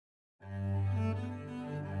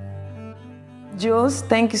Jules,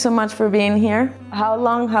 thank you so much for being here. How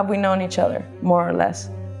long have we known each other, more or less?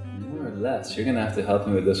 More or less. You're going to have to help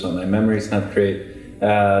me with this one. My memory's not great.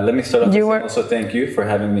 Let me start off with also thank you for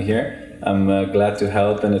having me here. I'm glad to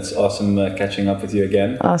help, and it's awesome catching up with you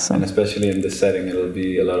again. Awesome. And especially in this setting, it'll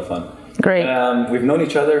be a lot of fun. Great. We've known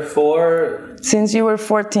each other for... Since you were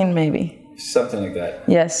 14, maybe. Something like that.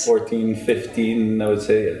 Yes. 14, 15, I would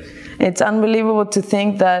say, yes. It's unbelievable to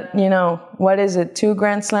think that, you know, what is it, 2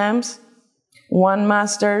 Grand Slams, 1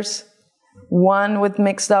 Masters, 1 with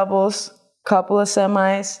mixed doubles, couple of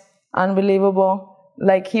semis, unbelievable.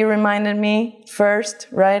 Like he reminded me first,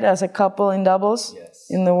 right, as a couple in doubles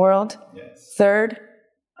in the world. Yes. 3rd,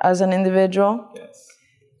 as an individual. Yes.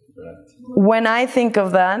 Right. When I think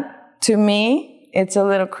of that, to me, it's a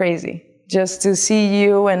little crazy. Just to see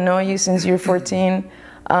you and know you since you're 14.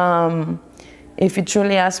 If you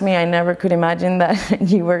truly ask me, I never could imagine that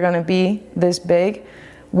you were going to be this big.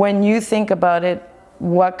 When you think about it,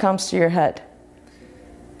 what comes to your head?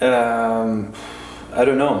 I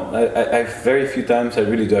don't know. I very few times, I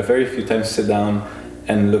really do, I very few times sit down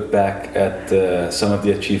and look back at some of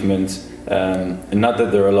the achievements. And not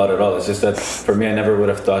that there are a lot at all, it's just that for me I never would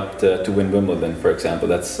have thought to win Wimbledon, for example.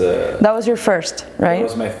 That was your first, right? That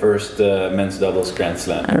was my first men's doubles Grand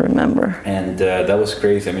Slam. I remember. And that was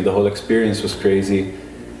crazy. I mean, the whole experience was crazy.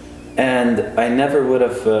 And I never would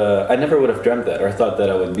have dreamt that or thought that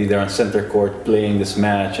I would be there on center court playing this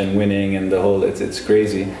match and winning and the whole, it's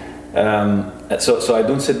crazy. So I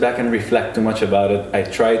don't sit back and reflect too much about it. I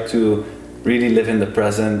try to really live in the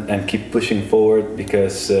present and keep pushing forward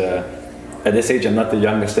because at this age I'm not the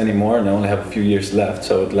youngest anymore and I only have a few years left.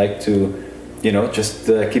 So I would like to, you know, just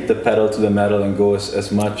keep the pedal to the metal and go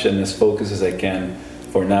as much and as focused as I can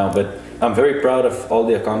for now. But I'm very proud of all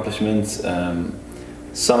the accomplishments.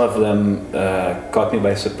 Some of them caught me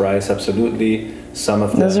by surprise, absolutely. Some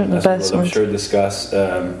of them, as we'll I'm sure discuss,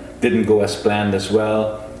 didn't go as planned as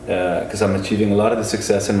well, because I'm achieving a lot of the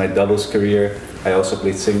success in my doubles career. I also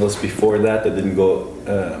played singles before that. That didn't go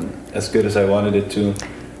as good as I wanted it to.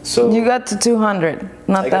 So you got to 200,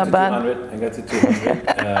 not that bad. I got to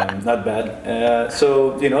 200, not bad.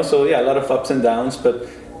 So you know, so yeah, a lot of ups and downs, but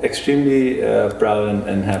extremely proud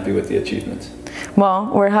and happy with the achievements. Well,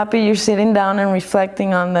 we're happy you're sitting down and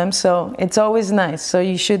reflecting on them, so it's always nice, so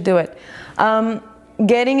you should do it.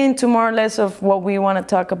 Getting into more or less of what we want to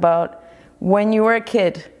talk about, when you were a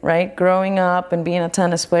kid, right, growing up and being a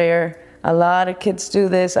tennis player, a lot of kids do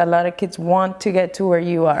this, a lot of kids want to get to where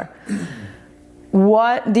you are.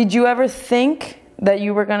 What, did you ever think that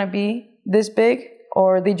you were going to be this big,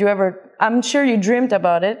 or did you ever, I'm sure you dreamed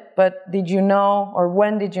about it, but did you know, or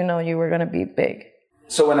when did you know you were going to be big?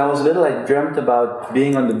 So when I was little, I dreamt about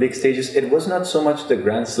being on the big stages. It was not so much the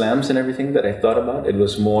Grand Slams and everything that I thought about. It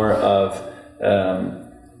was more of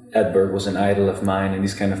Edberg was an idol of mine and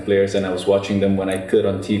these kind of players, and I was watching them when I could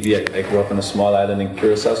on TV. I grew up on a small island in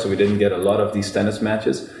Curacao, so we didn't get a lot of these tennis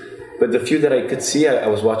matches. But the few that I could see, I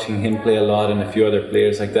was watching him play a lot and a few other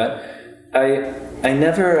players like that. I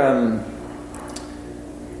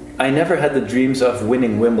never had the dreams of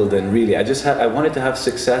winning Wimbledon, really. I wanted to have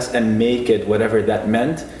success and make it, whatever that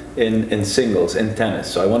meant, in singles, in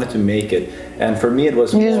tennis. So I wanted to make it. And for me it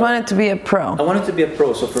was You just wanted to be a pro. I wanted to be a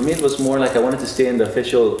pro. So for me it was more like I wanted to stay in the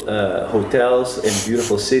official hotels in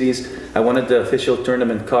beautiful cities. I wanted the official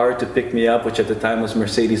tournament car to pick me up, which at the time was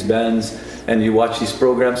Mercedes-Benz. And you watch these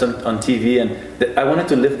programs on TV, and I wanted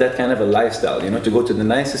to live that kind of a lifestyle, you know, to go to the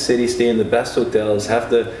nicest cities, stay in the best hotels, have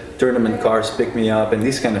the tournament cars pick me up, and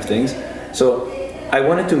these kind of things. So I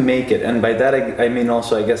wanted to make it, and by that I mean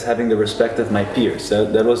also, I guess, having the respect of my peers.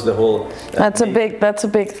 That was the whole. That's a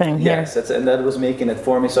big thing. Yes, and that was making it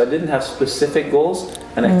for me. So I didn't have specific goals,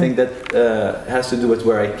 and I think that has to do with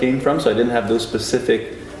where I came from. So I didn't have those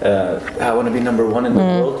specific. I want to be #1 in the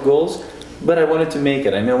world goals. But I wanted to make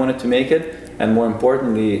it. I knew I wanted to make it, and more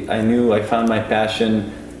importantly, I knew I found my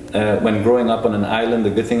passion when growing up on an island. The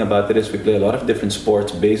good thing about it is we play a lot of different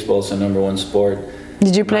sports. Baseball is the #1 sport.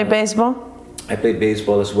 Did you play baseball? I played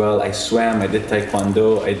baseball as well. I swam. I did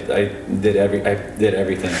taekwondo. I did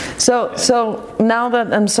everything. So now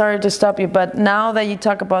that, I'm sorry to stop you, but now that you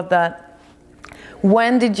talk about that,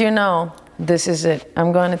 when did you know this is it?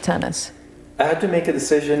 I'm going to tennis. I had to make a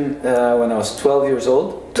decision when I was 12 years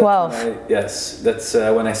old. 12? Yes, that's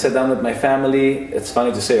when I sat down with my family. It's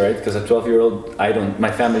funny to say, right? Because a 12-year-old,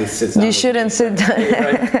 my family sits down. You shouldn't sit down.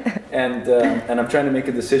 Right? And I'm trying to make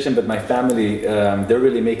a decision, but my family, they're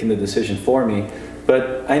really making the decision for me.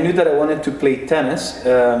 But I knew that I wanted to play tennis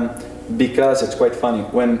because it's quite funny.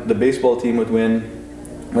 When the baseball team would win,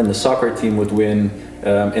 when the soccer team would win,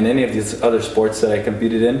 in any of these other sports that I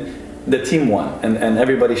competed in, the team won, and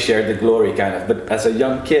everybody shared the glory, kind of. But as a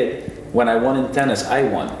young kid, when I won in tennis, I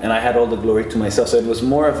won, and I had all the glory to myself. So it was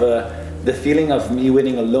more of the feeling of me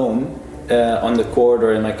winning alone on the court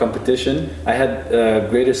or in my competition. I had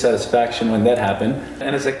greater satisfaction when that happened.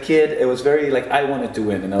 And as a kid, it was very like I wanted to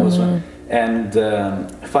win, and I was one. And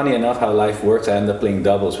funny enough, how life works, I ended up playing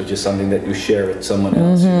doubles, which is something that you share with someone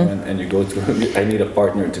else, you know, and you go through. I need a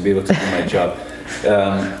partner to be able to do my job.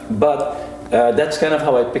 But that's kind of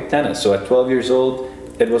how I picked tennis. So at 12 years old,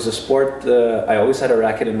 it was a sport. I always had a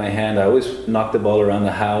racket in my hand. I always knocked the ball around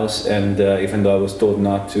the house, and even though I was told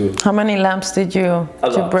not to. How many lamps did you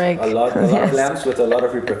break? A lot of lamps with a lot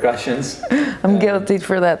of repercussions. I'm guilty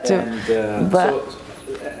for that too.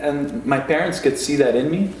 And my parents could see that in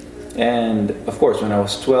me. And of course, when I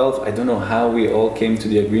was 12, I don't know how we all came to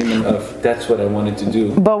the agreement of that's what I wanted to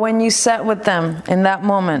do. But when you sat with them in that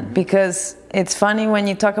moment, because it's funny when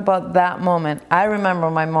you talk about that moment. I remember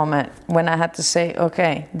my moment when I had to say,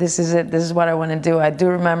 okay, this is it. This is what I want to do. I do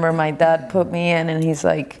remember my dad put me in and he's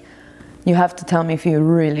like, you have to tell me if you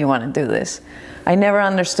really want to do this. I never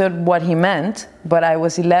understood what he meant, but I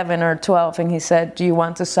was 11 or 12 and he said, do you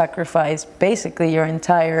want to sacrifice basically your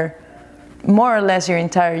entire, more or less your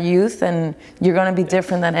entire youth, and you're going to be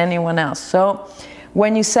different than anyone else. So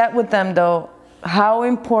when you sat with them though, how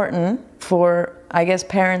important for, I guess,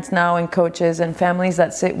 parents now and coaches and families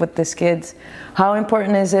that sit with these kids, how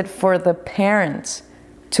important is it for the parents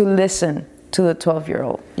to listen to the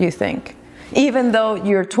 12-year-old, you think? Even though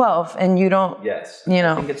you're 12 and you don't, yes, you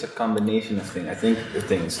know. I think it's a combination of things.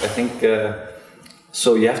 I think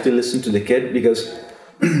so you have to listen to the kid, because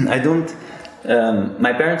I don't,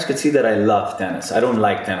 my parents could see that I love tennis. I don't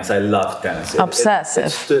like tennis. I love tennis. Obsessive. It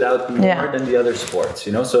stood out more than the other sports,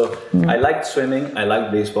 you know. So I liked swimming, I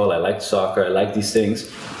liked baseball, I liked soccer, I liked these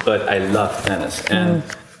things, but I love tennis. And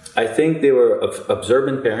I think they were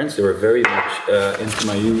observant parents. They were very much into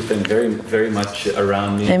my youth and very, very much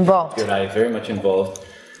around me. Involved. Very much involved.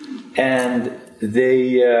 And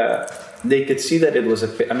they could see that it was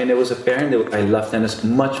it was apparent that I love tennis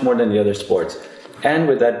much more than the other sports. And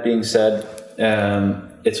with that being said,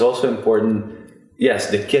 it's also important.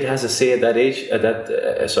 Yes, the kid has a say at that age, at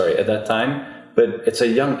that time, but it's a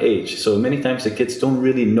young age. So many times the kids don't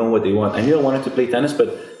really know what they want. I knew I wanted to play tennis, but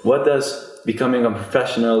what does becoming a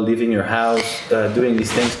professional, leaving your house, doing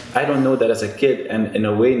these things, I don't know that as a kid, and in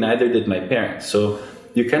a way, neither did my parents. So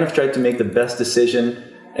you kind of try to make the best decision,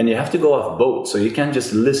 and you have to go off both. So you can't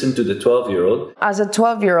just listen to the 12-year-old. As a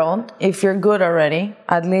 12-year-old, if you're good already,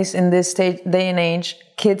 at least in this day and age,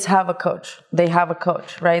 kids have a coach. They have a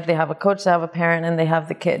coach, right? They have a coach, they have a parent, and they have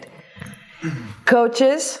the kid.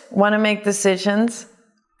 Coaches want to make decisions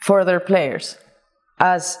for their players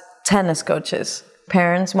as tennis coaches.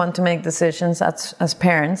 Parents want to make decisions as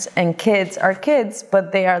parents, and kids are kids,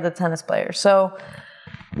 but they are the tennis players. So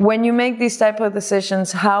when you make these type of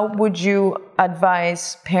decisions, how would you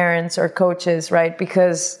advise parents or coaches, right?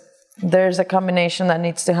 Because there's a combination that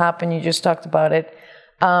needs to happen. You just talked about it.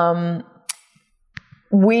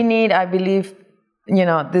 We need, I believe, you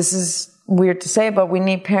know, this is weird to say, but we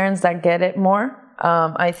need parents that get it more.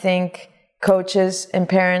 I think coaches and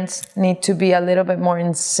parents need to be a little bit more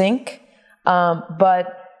in sync.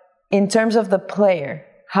 But in terms of the player,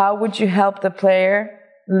 how would you help the player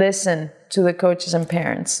listen to the coaches and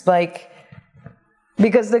parents? Like,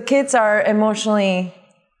 because the kids are emotionally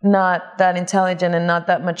not that intelligent and not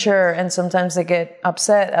that mature, and sometimes they get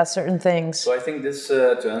upset at certain things. So I think this,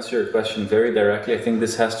 to answer your question very directly, I think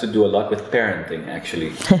this has to do a lot with parenting,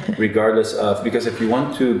 actually, regardless of, because if you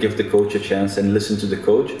want to give the coach a chance and listen to the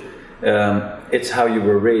coach, it's how you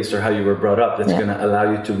were raised or how you were brought up that's going to allow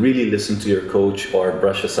you to really listen to your coach or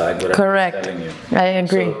brush aside whatever he's telling you. I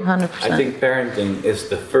agree, so 100%. I think parenting is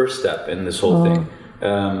the first step in this whole thing.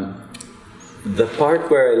 The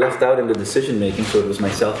part where I left out in the decision making, so it was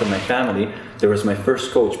myself and my family, there was my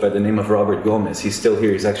first coach by the name of Robert Gomez. He's still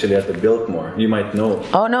here. He's actually at the Biltmore. You might know.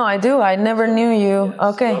 Oh, no, I do. I never knew you.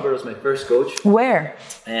 Yes. Okay. Robert was my first coach. Where?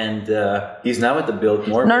 And he's now at the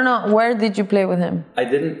Biltmore. No. Where did you play with him? I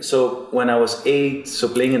didn't. So when I was 8, so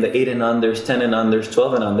playing in the 8 and unders, 10 and unders,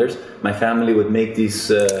 12 and unders, my family would make these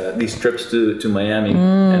trips to Miami,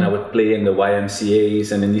 and I would play in the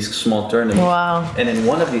YMCAs and in these small tournaments. Wow. And in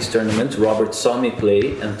one of these tournaments, Robert saw me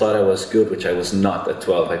play and thought I was good, which I was not at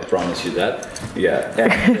 12. I promise you that. Yeah,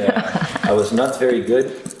 and I was not very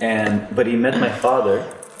good. But he met my father.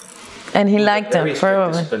 And he liked him,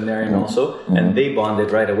 probably. Disciplinarian also, and they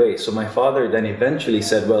bonded right away. So my father then eventually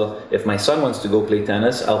said, well, if my son wants to go play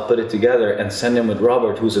tennis, I'll put it together and send him with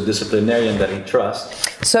Robert, who's a disciplinarian that he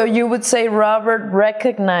trusts. So you would say Robert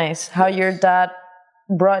recognized how your dad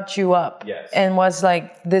brought you up Yes. and was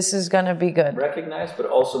like, this is gonna be good. Recognized, but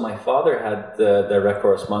also my father had direct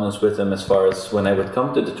correspondence with him as far as when I would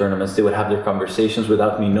come to the tournaments, they would have their conversations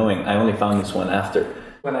without me knowing. I only found this one after.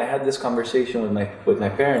 When I had this conversation with my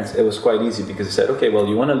parents, it was quite easy because they said, okay, well,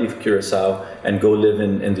 you want to leave Curacao and go live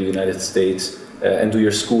in the United States and do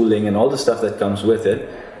your schooling and all the stuff that comes with it.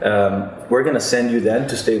 We're going to send you then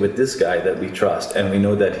to stay with this guy that we trust, and we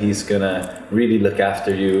know that he's going to really look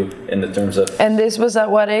after you in the terms of... And this was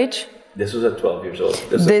at what age? This was at 12 years old.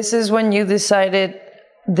 This is when you decided,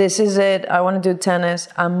 this is it, I want to do tennis,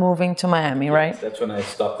 I'm moving to Miami, right? That's when I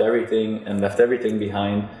stopped everything and left everything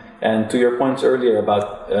behind. And to your points earlier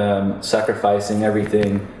about sacrificing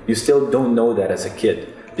everything, you still don't know that as a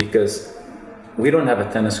kid because we don't have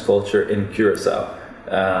a tennis culture in Curacao.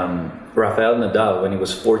 Rafael Nadal, when he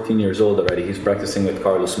was 14 years old already, he's practicing with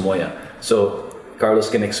Carlos Moya. So Carlos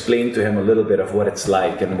can explain to him a little bit of what it's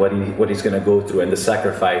like and what he's going to go through and the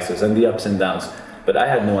sacrifices and the ups and downs. But I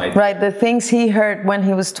had no idea. Right, the things he heard when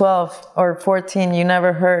he was 12 or 14, you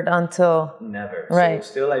never heard until... Never. Right.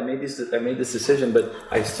 So still, I made this decision, but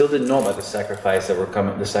I still didn't know about the sacrifices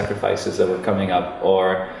that were coming up,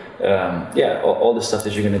 or all the stuff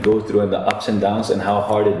that you're going to go through and the ups and downs and how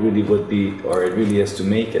hard it really would be, or it really is to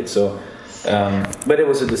make it. So, but it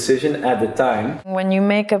was a decision at the time. When you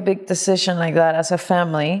make a big decision like that as a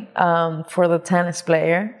family for the tennis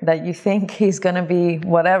player, that you think he's going to be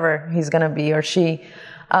whatever he's going to be or she,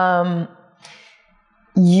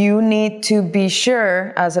 you need to be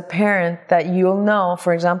sure as a parent that you'll know.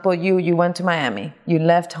 For example, you went to Miami, you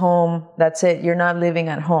left home, that's it, you're not living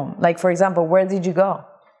at home. Like, for example, where did you go?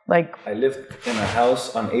 Like, I lived in a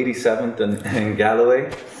house on 87th in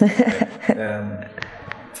Galloway.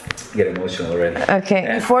 Get emotional already.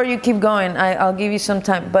 Okay, before you keep going, I'll give you some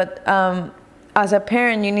time. But as a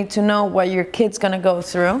parent, you need to know what your kid's gonna go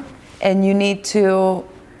through, and you need to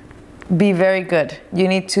be very good. You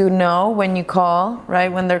need to know when you call,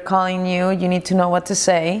 right? When they're calling you, you need to know what to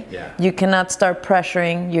say. Yeah. You cannot start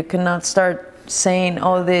pressuring. You cannot start saying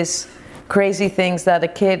all these crazy things that a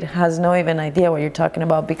kid has no even idea what you're talking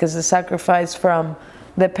about, because the sacrifice from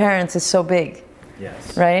the parents is so big.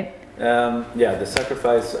 Yes. Right? The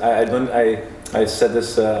sacrifice, I said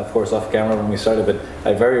this of course off camera when we started, but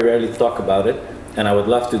I very rarely talk about it, and I would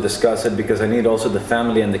love to discuss it because I need also the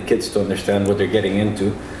family and the kids to understand what they're getting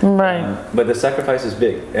into. Right. But the sacrifice is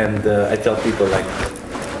big, and I tell people, like,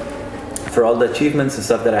 for all the achievements and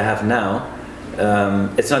stuff that I have now,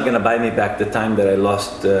 it's not gonna buy me back the time that I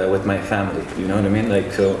lost with my family. You know what I mean?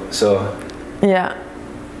 Like, so. Yeah.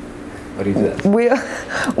 What do you do that?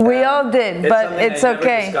 We all did, but it's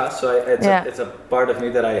okay. Discuss, so it's a part of me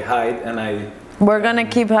that I hide, and we're gonna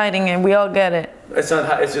keep hiding it. We all get it. It's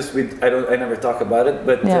not. It's just I never talk about it,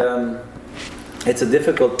 but it's a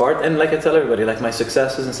difficult part. And like I tell everybody, like my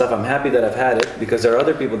successes and stuff, I'm happy that I've had it, because there are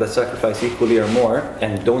other people that sacrifice equally or more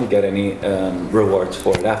and don't get any rewards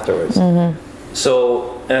for it afterwards. Mm-hmm.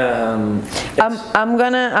 So I'm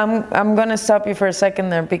gonna stop you for a second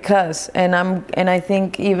there, because and I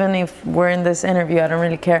think even if we're in this interview, I don't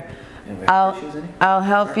really care. I'll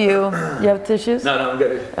help you. You have tissues? No, I'm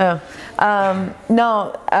good.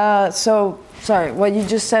 So sorry, what you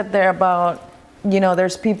just said there about,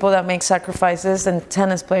 there's people that make sacrifices and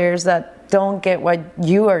tennis players that don't get what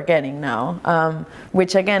you are getting now,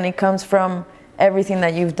 which again, it comes from everything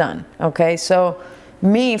that you've done. Okay, so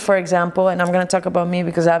me, for example, and I'm going to talk about me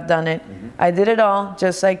because I've done it. Mm-hmm. I did it all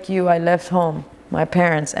just like you. I left home, my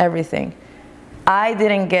parents, everything. I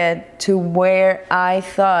didn't get to where I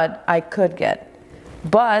thought I could get,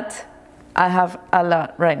 but I have a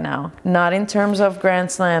lot right now. Not in terms of Grand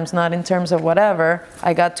Slams, not in terms of whatever.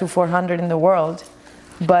 I got to 400 in the world,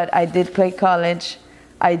 but I did play college.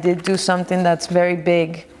 I did do something that's very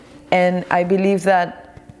big, and I believe that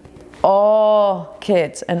all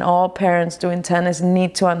kids and all parents doing tennis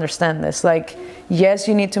need to understand this. Like, yes,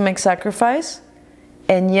 you need to make sacrifice,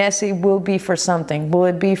 and yes, it will be for something. Will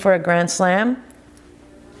it be for a Grand Slam?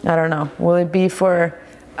 I don't know. Will it be for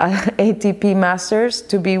ATP Masters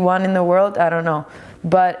to be one in the world? I don't know.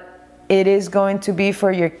 But it is going to be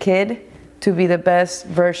for your kid to be the best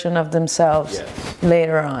version of themselves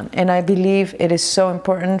later on. And I believe it is so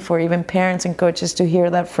important for even parents and coaches to hear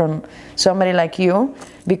that from somebody like you,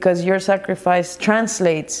 because your sacrifice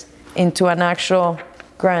translates into an actual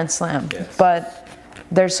Grand Slam. Yes. But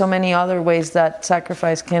there's so many other ways that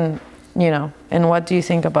sacrifice can, and what do you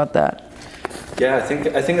think about that? Yeah, I think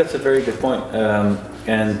that's a very good point.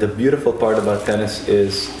 And the beautiful part about tennis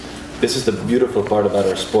is, this is the beautiful part about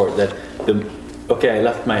our sport, that I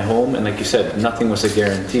left my home, and like you said, nothing was a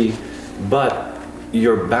guarantee, but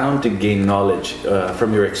you're bound to gain knowledge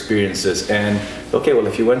from your experiences. And okay, well,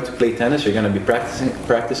 if you went to play tennis, you're going to be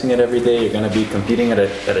practicing it every day. You're going to be competing at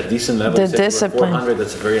a decent level. The discipline. 400,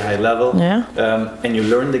 that's a very high level. Yeah. And you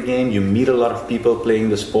learn the game. You meet a lot of people playing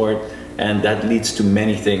the sport, and that leads to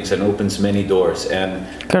many things and opens many doors. And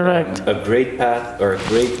correct. A great path, or a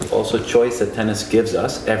great also choice that tennis gives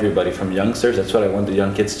us, everybody from youngsters. That's what I want the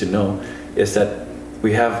young kids to know, is that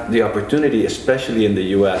we have the opportunity, especially in the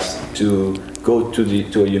U.S., to go to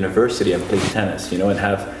a university and play tennis, and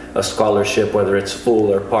have a scholarship, whether it's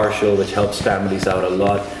full or partial, which helps families out a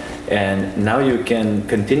lot. And now you can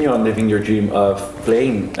continue on living your dream of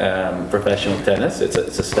playing professional tennis. It's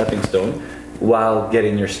a stepping stone, while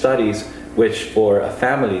getting your studies, which for a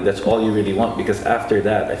family, that's all you really want, because after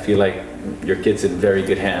that, I feel like your kid's in very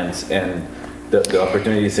good hands, and the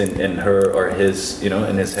opportunities in her or his,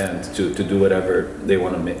 in his hands to do whatever they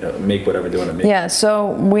want to make whatever they want to make. Yeah,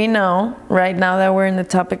 so we know right now that we're in the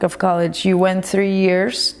topic of college. You went 3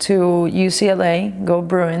 years to UCLA, go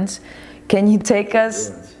Bruins. Can you take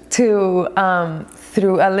us to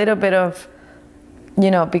through a little bit of,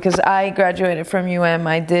 because I graduated from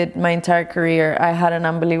I did my entire career. I had an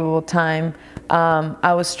unbelievable time.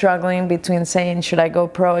 I was struggling between saying, should I go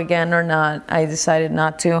pro again or not? I decided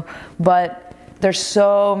not to, but there's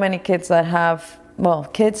so many kids that have,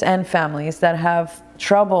 kids and families that have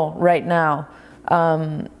trouble right now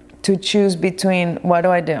to choose between, what do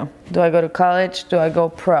I do? Do I go to college? Do I go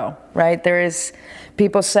pro, right?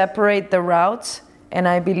 People separate the routes, and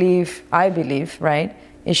I believe, right?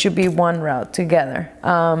 It should be one route together.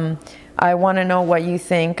 I want to know what you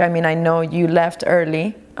think. I mean, I know you left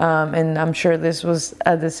early, and I'm sure this was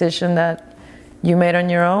a decision that you made on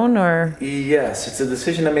your own, or? Yes, it's a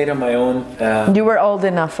decision I made on my own. You were old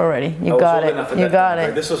enough already. You got it. You got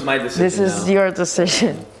it. This was my decision. This is your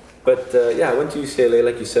decision. But yeah, I went to UCLA,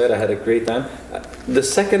 like you said. I had a great time.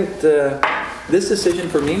 This decision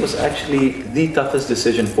for me was actually the toughest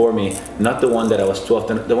decision for me, not the one that I was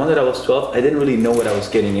 12. The one that I was 12, I didn't really know what I was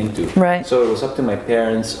getting into. Right. So it was up to my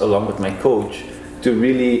parents, along with my coach, to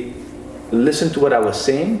really listen to what I was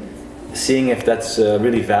saying, seeing if that's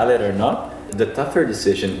really valid or not. The tougher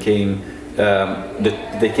decision came,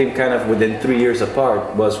 they came kind of within 3 years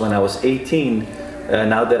apart, was when I was 18.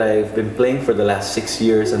 Now that I've been playing for the last 6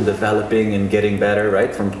 years and developing and getting better,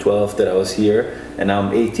 right, from 12 that I was here, and now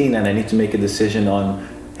I'm 18 and I need to make a decision on,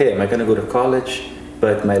 hey, am I going to go to college?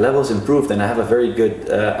 But my level's improved and I have a very good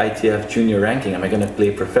ITF junior ranking. Am I going to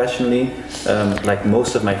play professionally? Like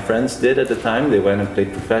most of my friends did at the time, they went and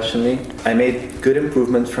played professionally. I made good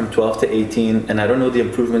improvements from 12 to 18, and I don't know the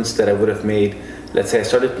improvements that I would have made. Let's say I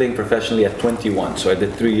started playing professionally at 21, so I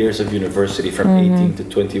did 3 years of university from 18 to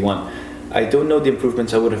 21. I don't know the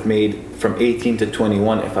improvements I would have made from 18 to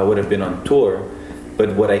 21 if I would have been on tour,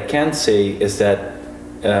 but what I can say is that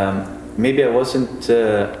maybe I wasn't,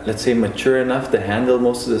 let's say, mature enough to handle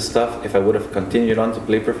most of the stuff if I would have continued on to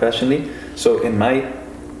play professionally. So in my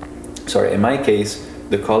case,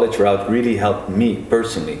 the college route really helped me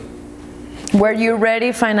personally. Were you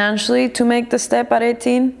ready financially to make the step at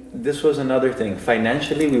 18? This was another thing.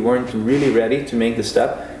 Financially, we weren't really ready to make the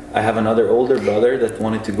step. I have another older brother that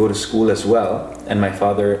wanted to go to school as well, and my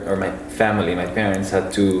father, or my family, my parents,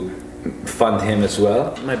 had to fund him as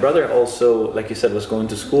well. My brother also, like you said, was going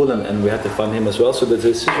to school, and we had to fund him as well, so the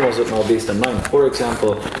decision wasn't all based on mine. For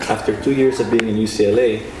example, after 2 years of being in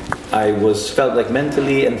UCLA, I felt like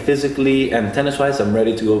mentally and physically and tennis-wise, I'm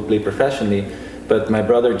ready to go play professionally. But my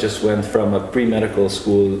brother just went from a pre-medical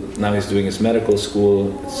school, now he's doing his medical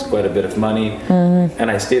school, it's quite a bit of money,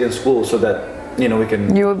 and I stayed in school so that we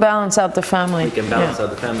can... You would balance out the family. We can balance out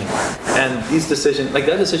the family. And these decisions, like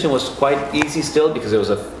that decision was quite easy still, because it was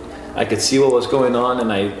I could see what was going on,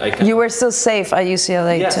 and You were still safe at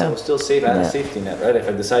UCLA too. Yes, I was still safe. I had a safety net, right? If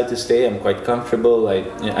I decide to stay, I'm quite comfortable.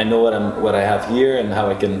 I know what I have here and how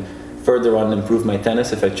I can further on improve my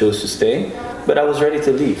tennis if I chose to stay. But I was ready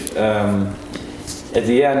to leave. At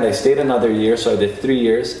the end, I stayed another year, so I did 3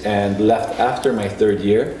 years and left after my 3rd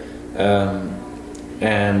year.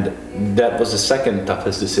 And that was the second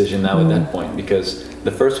toughest decision now at that point, because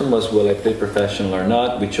the first one was, will I play professional or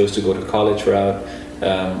not? We chose to go to college route,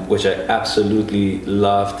 which I absolutely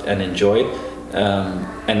loved and enjoyed.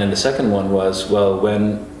 And then the second one was, well,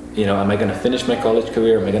 when, am I going to finish my college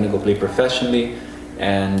career? Am I going to go play professionally?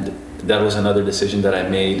 And that was another decision that I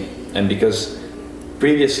made. And because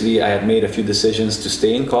previously I had made a few decisions to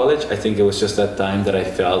stay in college, I think it was just that time that I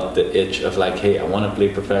felt the itch of like, hey, I want to play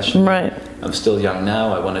professionally. Right. I'm still young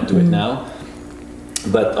now, I want to do it now.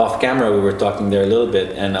 But off camera we were talking there a little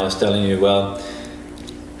bit, and I was telling you, well,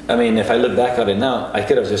 I mean, if I look back at it now, I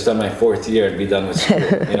could have just done my 4th year and be done with school.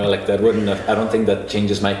 You know, like that wouldn't have, I don't think that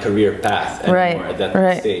changes my career path anymore at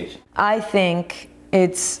that stage. I think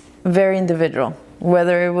it's very individual.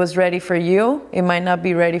 Whether it was ready for you, it might not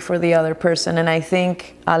be ready for the other person. And I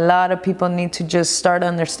think a lot of people need to just start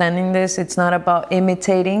understanding this. It's not about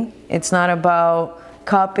imitating. It's not about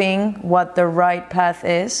copying what the right path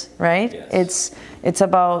is, right? Yes. It's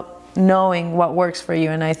about knowing what works for you.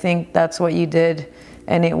 And I think that's what you did,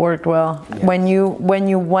 and it worked well. Yes. When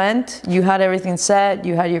you went, you had everything set,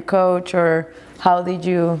 you had your coach, or how did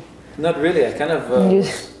you? Not really. I kind of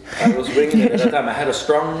I was winging it at that time. I had a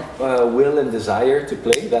strong will and desire to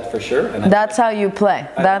play, that for sure. And that's how you play.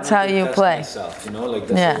 That's how you play. Myself, you know, like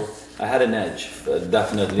this I had an edge,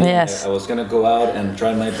 definitely. Yes. I was gonna go out and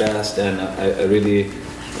try my best, and I really.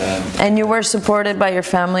 And you were supported by your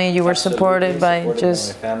family. You were supported by my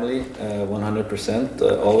family, 100%,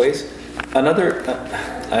 always. Another,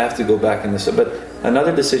 I have to go back in this, but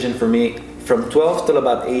another decision for me, from 12 till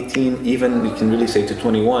about 18, even we can really say to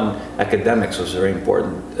 21, academics was very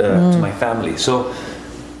important to my family. So.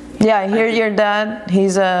 Yeah, I hear your dad,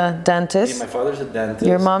 he's a dentist. My father's a dentist.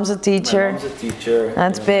 Your mom's a teacher. My mom's a teacher.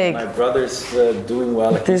 That's big. My brother's doing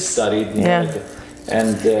well, like he studied.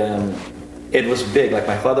 And it was big. Like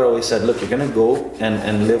my father always said, look, you're going to go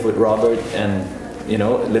and live with Robert and, you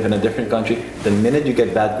know, live in a different country. The minute you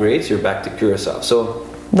get bad grades, you're back to Curacao. So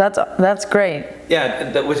that's great.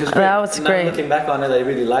 Yeah, which is great. That was great. Looking back on it, I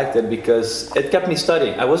really liked it because it kept me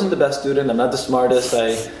studying. I wasn't the best student. I'm not the smartest.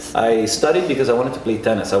 I studied because I wanted to play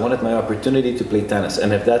tennis. I wanted my opportunity to play tennis.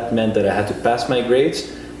 And if that meant that I had to pass my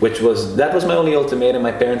grades, that was my only ultimatum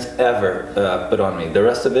my parents ever put on me. The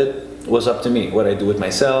rest of it was up to me, what I do with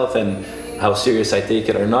myself and how serious I take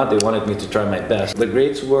it or not. They wanted me to try my best. The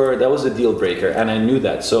grades that was a deal breaker, and I knew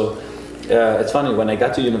that. So it's funny, when I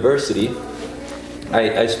got to university,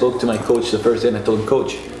 I spoke to my coach the first day and I told him,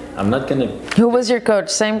 Coach, I'm not gonna... Who was your coach?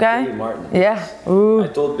 Same guy? Billy Martin. Yeah. Ooh. I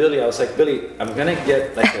told Billy, I was like, Billy, I'm gonna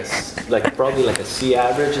get probably like a C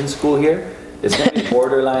average in school here. It's gonna be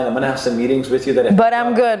borderline. I'm gonna have some meetings with you But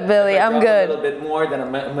I'm good, Billy. I'm good. A little bit more, then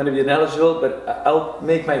I'm gonna be ineligible, but I'll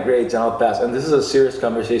make my grades and I'll pass. And this is a serious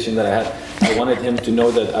conversation that I had. I wanted him to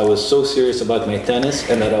know that I was so serious about my tennis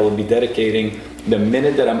and that I would be dedicating the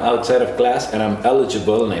minute that I'm outside of class and I'm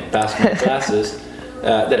eligible and I pass my classes.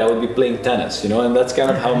 That I would be playing tennis, you know, and that's kind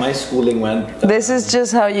of how my schooling went. This is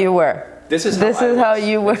just how you were. This is how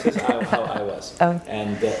you were. This is how I was.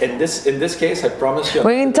 And in this case, I promise you.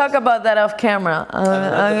 We can talk about that off camera. I'm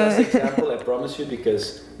not the best example, I promise you,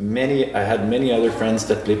 because I had many other friends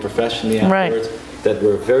that played professionally afterwards that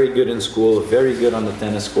were very good in school, very good on the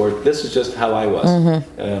tennis court. This is just how I was.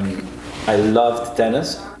 I loved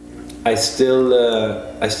tennis. I still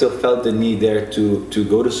felt the need there to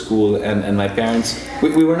go to school, and my parents,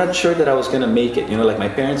 we were not sure that I was going to make it, you know, like my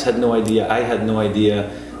parents had no idea, I had no idea,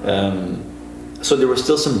 so there were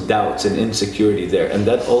still some doubts and insecurity there, and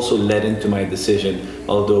that also led into my decision,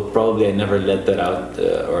 although probably I never let that out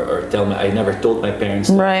or I never told my parents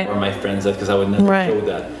that, or my friends that, because I would never show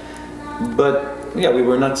that. But yeah, we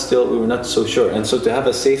were not so sure, and so to have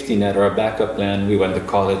a safety net or a backup plan, we went the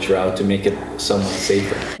college route to make it somewhat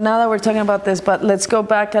safer. Now that we're talking about this, but let's go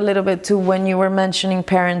back a little bit to when you were mentioning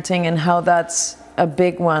parenting and how that's a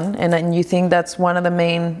big one, and you think that's one of the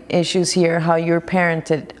main issues here, how you're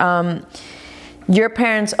parented. Your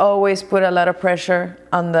parents always put a lot of pressure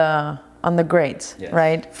on the grades,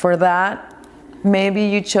 right? For that, maybe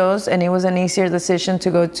you chose, and it was an easier decision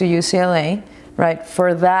to go to UCLA. Right,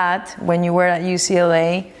 for that, when you were at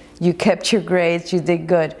UCLA, you kept your grades, you did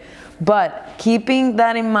good. But keeping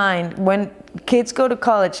that in mind, when kids go to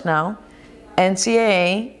college now,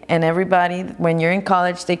 NCAA and everybody, when you're in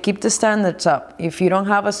college, they keep the standards up. If you don't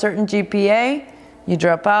have a certain GPA, you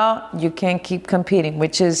drop out, you can't keep competing,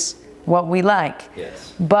 which is what we like.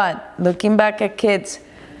 Yes. But looking back at kids,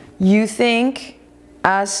 you think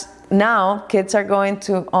as now kids are going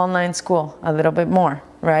to online school a little bit more.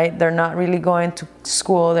 Right? They're not really going to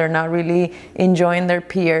school. They're not really enjoying their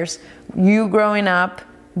peers. You growing up,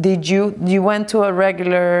 you went to a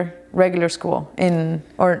regular school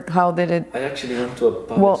or how did it? I actually went to a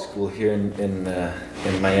public school here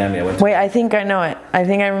in Miami. I think I know it. I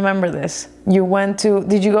think I remember this.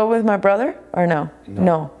 Did you go with my brother or no?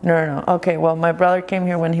 No. Okay, well, my brother came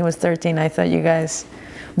here when he was 13. I thought you guys,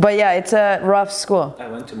 but yeah, it's a rough school. I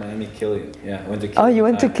went to Miami Killian. Yeah, I went to Killian. Oh, you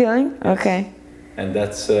went to Killian? Yes. Okay. And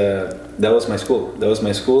that was my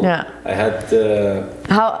school. Yeah. I had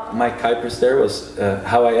Mike Kuipers there was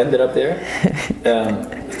how I ended up there.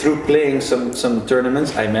 Through playing some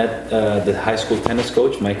tournaments, I met the high school tennis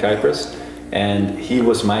coach, Mike Kuipers, And he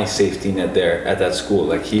was my safety net there at that school.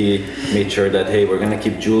 Like he made sure that, hey, we're gonna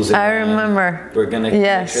keep Jules in I line. remember. We're gonna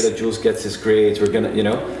make sure that Jules gets his grades. We're gonna, you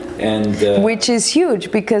know, and which is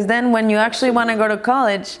huge, because then when you actually want to go to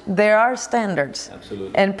college, there are standards.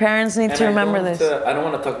 Absolutely. And parents need to remember this. I don't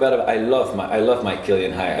want to talk about it. I love my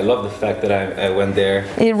Killian High. I love the fact that I went there.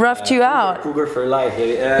 It roughed you out. Cougar for life.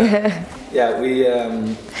 Yeah, we.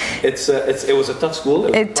 It was a tough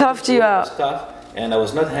school. It toughed you out. It was tough. And I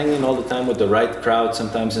was not hanging all the time with the right crowd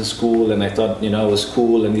sometimes in school, and I thought, you know, it was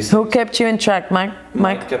cool. And these. Who kept you in check, Mike?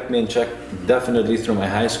 Mike kept me in check definitely through my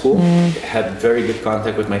high school. Had very good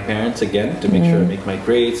contact with my parents again to make sure I make my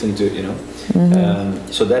grades and to, you know,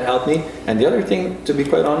 so that helped me. And the other thing, to be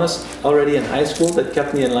quite honest, already in high school that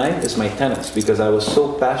kept me in line is my tennis, because I was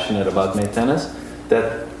so passionate about my tennis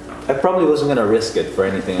that I probably wasn't going to risk it for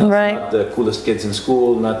anything else. Right. Not the coolest kids in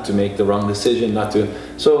school, not to make the wrong decision, not to.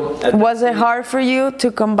 So. Was it hard for you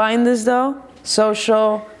to combine this though?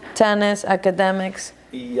 Social, tennis, academics?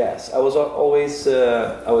 Yes, I was always,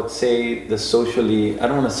 I would say, the socially, I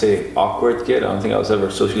don't want to say awkward kid. I don't think I was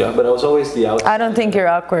ever socially awkward, but I was always the outsider. I don't think you're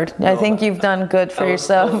awkward. No, I think you've done good for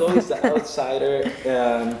yourself. I was always the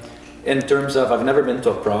outsider. In terms of, I've never been to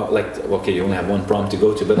a prom, like, okay, you only have one prom to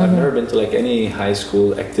go to, but I've never been to like any high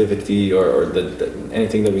school activity or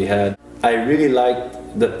anything that we had. I really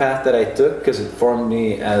liked the path that I took because it formed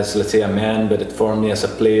me as, let's say, a man, but it formed me as a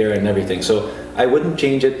player and everything. So I wouldn't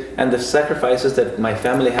change it. And the sacrifices that my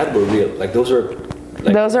family had were real. Like those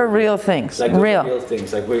are real things. Like real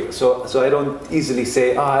things. Like so I don't easily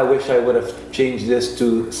say, oh, I wish I would have changed this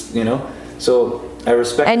to, you know. So I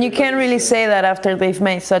respect. And you can't really say that after they've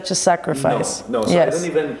made such a sacrifice. No. So yes. I don't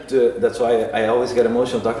even. That's why I always get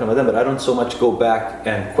emotional talking about them. But I don't so much go back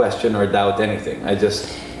and question or doubt anything. I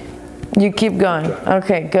just. You keep going.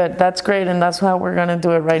 Okay, good. That's great, and that's how we're gonna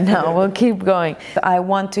do it right now. We'll keep going. I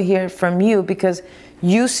want to hear from you because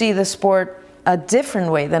you see the sport a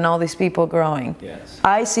different way than all these people growing. Yes.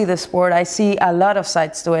 I see the sport. I see a lot of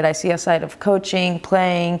sides to it. I see a side of coaching,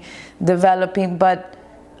 playing, developing, but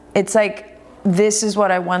it's like. This is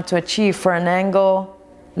what I want to achieve for an angle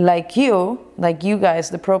like you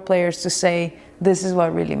guys, the pro players, to say this is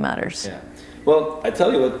what really matters. Yeah. Well, I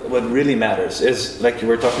tell you what really matters is, like you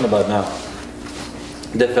were talking about now,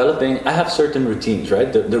 developing. I have certain routines,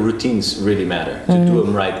 right? The routines really matter to do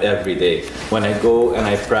them right every day. When I go and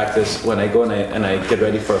I practice, when I go and I get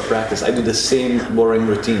ready for a practice, I do the same boring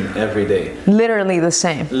routine every day. Literally the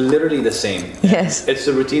same. Literally the same. Yes. It's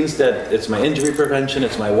the routines that, it's my injury prevention,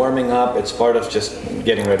 it's my warming up, it's part of just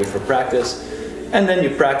getting ready for practice. And then you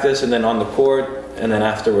practice and then on the court and then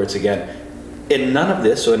afterwards again. In none of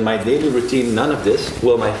this, so in my daily routine, none of this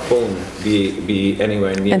will my phone be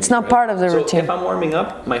anywhere near. It's not part of the routine. So if I'm warming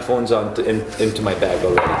up, my phone's on into my bag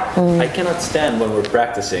already. I cannot stand when we're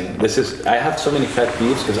practicing. I have so many pet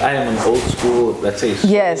peeves because I am an old school, let's say,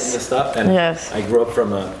 school in this stuff, and I grew up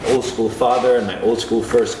from an old school father and my old school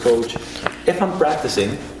first coach. If I'm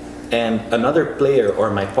practicing, and another player or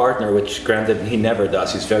my partner, which granted he never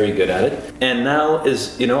does, he's very good at it, and now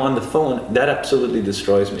is, you know, on the phone, that absolutely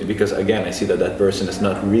destroys me because again I see that person is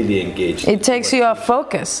not really engaged. It takes you off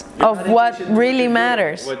focus of what really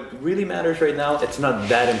matters. What really matters right now, it's not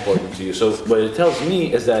that important to you. So what it tells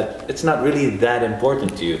me is that it's not really that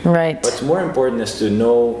important to you. Right. What's more important is to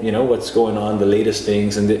know, you know, what's going on, the latest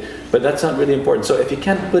things, but that's not really important. So if you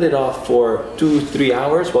can't put it off for 2-3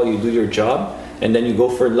 hours while you do your job, and then you go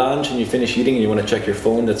for lunch and you finish eating and you want to check your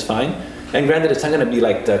phone, that's fine. And granted, it's not going to be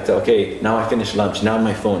like that, okay, now I finished lunch, now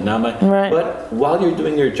my phone, now my... Right. But while you're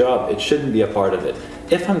doing your job, it shouldn't be a part of it.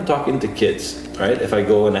 If I'm talking to kids, right, if I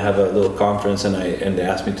go and I have a little conference and they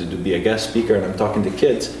ask me to be a guest speaker and I'm talking to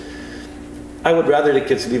kids, I would rather the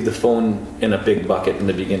kids leave the phone in a big bucket in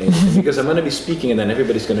the beginning because I'm going to be speaking and then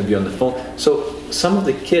everybody's going to be on the phone. So some of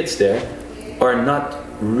the kids there are not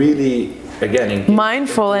really... Again,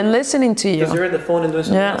 mindful and listening to you. Because they're on the phone and doing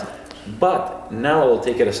something else. But now I will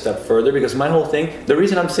take it a step further because my whole thing, the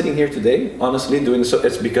reason I'm sitting here today, honestly, doing so,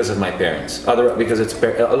 it's because of my parents. Because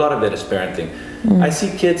a lot of it is parenting. I see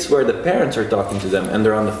kids where the parents are talking to them and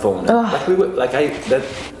they're on the phone. That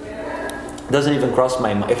doesn't even cross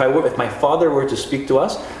my mind. If my father were to speak to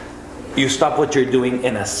us, you stop what you're doing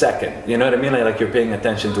in a second. You know what I mean? Like you're paying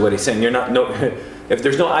attention to what he's saying. You're not if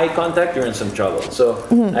there's no eye contact, you're in some trouble. So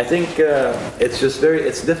I think it's just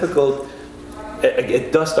it's difficult.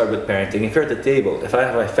 It does start with parenting. If you're at the table, if I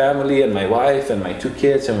have my family and my wife and my 2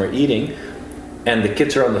 kids and we're eating, and the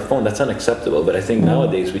kids are on the phone, that's unacceptable. But I think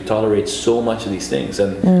nowadays we tolerate so much of these things.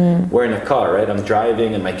 And we're in a car, right? I'm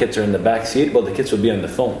driving and my kids are in the back seat. Well, the kids will be on the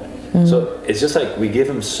phone. So it's just like we give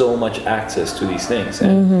them so much access to these things.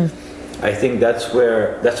 And I think that's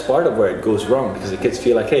part of where it goes wrong, because the kids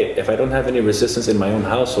feel like, hey, if I don't have any resistance in my own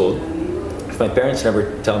household, if my parents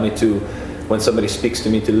never tell me to, when somebody speaks to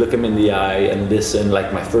me, to look them in the eye and listen.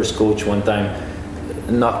 Like my first coach one time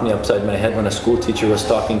knocked me upside my head when a school teacher was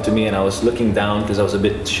talking to me and I was looking down because I was a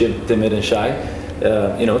bit timid and shy,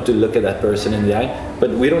 to look at that person in the eye. But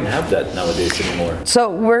we don't have that nowadays anymore.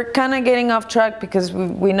 So we're kind of getting off track because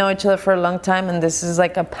we know each other for a long time, and this is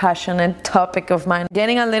like a passionate topic of mine.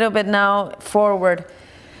 Getting a little bit now forward,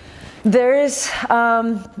 there is,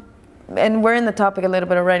 and we're in the topic a little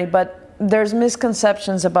bit already, but there's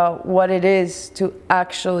misconceptions about what it is to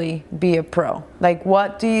actually be a pro. Like,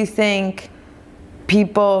 what do you think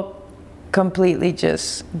people completely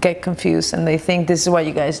just get confused and they think this is what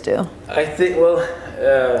you guys do? I think, well,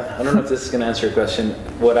 I don't know if this is going to answer your question.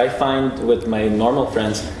 What I find with my normal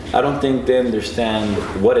friends, I don't think they understand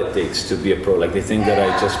what it takes to be a pro. Like, they think that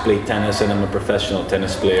I just play tennis and I'm a professional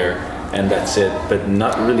tennis player and that's it, but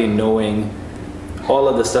not really knowing all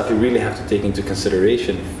of the stuff you really have to take into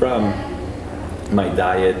consideration, from my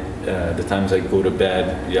diet, the times I go to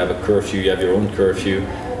bed. You have a curfew, you have your own curfew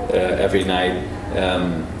every night.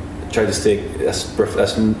 Try to stick as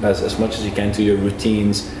much as you can to your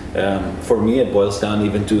routines. For me, it boils down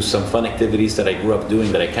even to some fun activities that I grew up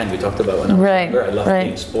doing that I can't. We talked about when I was younger. I love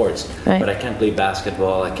playing sports, but I can't play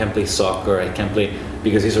basketball, I can't play soccer, I can't play,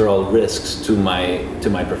 because these are all risks to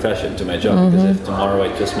my profession, to my job. Because if tomorrow I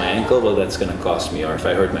twist my ankle, well, that's going to cost me. Or if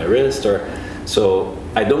I hurt my wrist, or so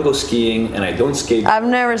I don't go skiing and I don't skate. I've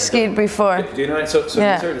never skied before. Do you know what? So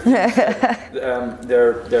yeah. These are the things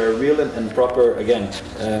that, they're real and proper, again,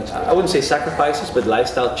 I wouldn't say sacrifices, but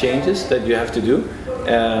lifestyle changes that you have to do.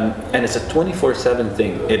 And it's a 24/7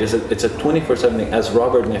 thing. It's a 24/7 thing. As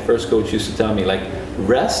Robert, my first coach, used to tell me, like,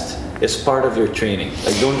 rest is part of your training.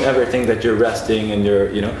 Like, don't ever think that you're resting and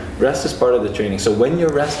rest is part of the training. So when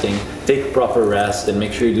you're resting, take proper rest and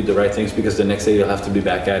make sure you do the right things, because the next day you'll have to be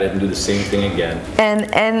back at it and do the same thing again.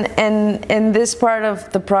 And this part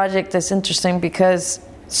of the project is interesting because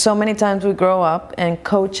so many times we grow up and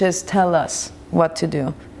coaches tell us what to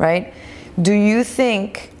do, right? Do you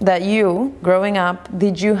think that you, growing up,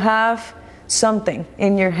 did you have something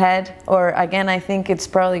in your head, or again, I think it's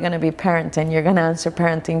probably going to be parenting, you're going to answer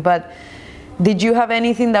parenting, but did you have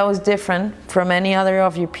anything that was different from any other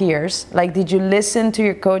of your peers? Like, did you listen to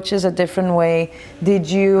your coaches a different way? Did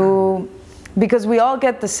you, because we all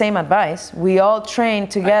get the same advice, we all train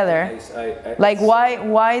together. Like,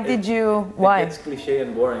 why did you, why? It's cliche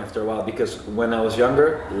and boring after a while, because when I was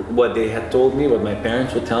younger, what they had told me, what my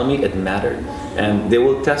parents would tell me, it mattered. And they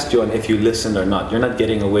will test you on if you listen or not. You're not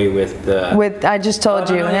getting away with the... I just told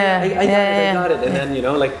you, yeah. I got it. And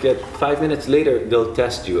then, like 5 minutes later, they'll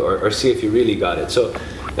test you or see if you really got it. So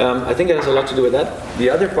I think it has a lot to do with that. The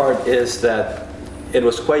other part is that it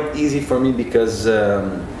was quite easy for me because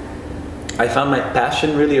I found my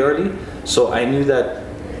passion really early. So I knew that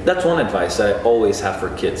that's one advice that I always have for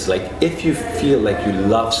kids. Like, if you feel like you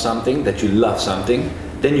love something,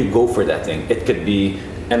 then you go for that thing. It could be,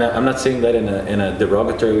 and I'm not saying that in a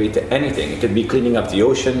derogatory way to anything. It could be cleaning up the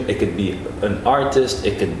ocean. It could be an artist.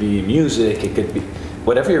 It could be music. It could be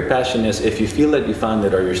whatever your passion is. If you feel that you found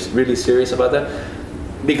it or you're really serious about that,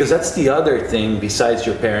 because that's the other thing besides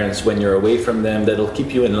your parents, when you're away from them, that'll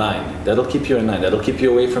keep you in line. That'll keep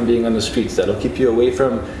you away from being on the streets. That'll keep you away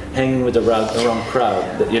from hanging with the wrong crowd,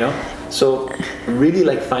 So really,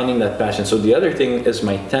 like, finding that passion. So the other thing is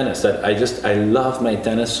my tennis, that I loved my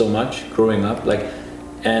tennis so much growing up,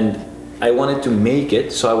 and I wanted to make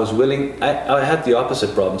it, so I was willing. I had the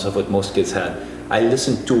opposite problems of what most kids had. I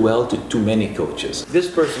listened too well to too many coaches. This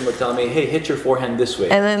person would tell me, hey, hit your forehand this way.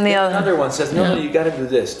 And then another one says, no, you got to do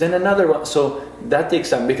this. Then another one. So that takes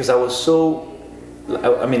time, because I was so,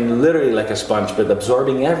 literally like a sponge, but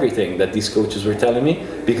absorbing everything that these coaches were telling me,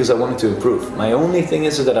 because I wanted to improve. My only thing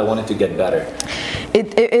is that I wanted to get better.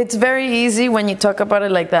 It's very easy when you talk about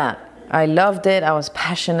it like that. I loved it. I was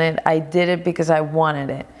passionate. I did it because I wanted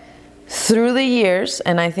it. Through the years,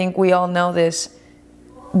 and I think we all know this,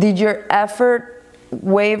 did your effort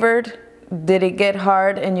wavered? Did it get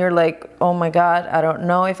hard and you're like, oh my God, I don't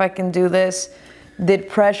know if I can do this? Did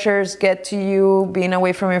pressures get to you being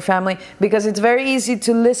away from your family? Because it's very easy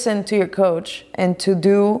to listen to your coach and to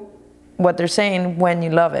do what they're saying when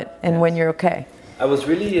you love it and when you're okay. I was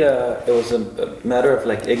really, it was a matter of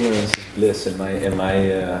like ignorance is bliss in my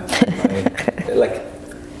like,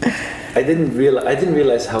 I didn't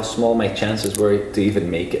realize how small my chances were to even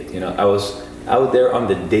make it. I was out there on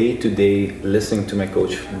the day-to-day listening to my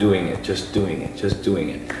coach, doing it.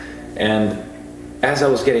 And as I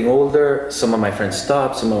was getting older, some of my friends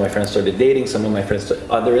stopped, some of my friends started dating, some of my friends took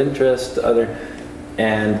other interests,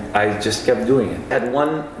 and I just kept doing it. I had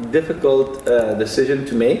one difficult decision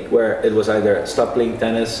to make where it was either stop playing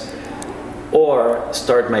tennis or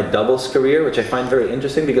start my doubles career, which I find very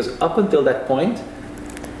interesting because up until that point,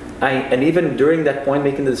 and even during that point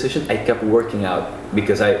making the decision, I kept working out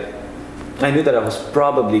because I knew that I was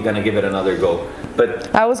probably going to give it another go.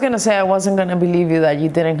 But I was going to say I wasn't going to believe you that you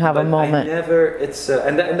didn't have a moment. I never, it's,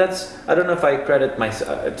 and that's, I don't know if I credit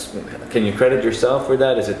myself, can you credit yourself for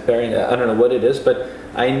that? Is it pairing? I don't know what it is, but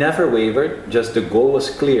I never wavered, just the goal was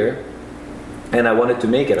clear and I wanted to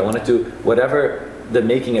make it. I wanted to, whatever the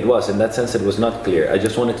making it was, in that sense it was not clear. I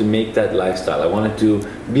just wanted to make that lifestyle. I wanted to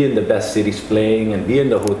be in the best cities playing and be in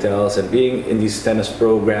the hotels and being in these tennis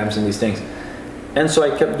programs and these things. And so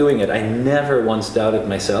I kept doing it. I never once doubted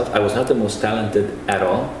myself. I was not the most talented at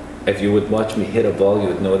all. If you would watch me hit a ball, you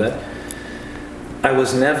would know that. I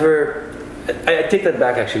was never, I take that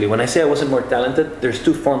back actually. When I say I wasn't more talented, there's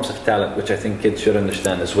two forms of talent, which I think kids should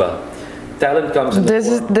understand as well. Talent comes in the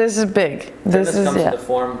form, this is big. This comes in the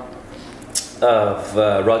form of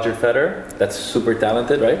Roger Federer. That's super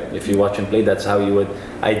talented, right? If you watch him play, that's how you would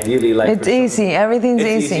ideally like. It's easy. Everything's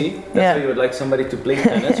easy. That's how you would like somebody to play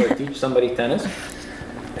tennis or teach somebody tennis.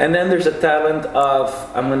 And then there's a talent of,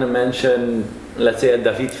 I'm going to mention, let's say, a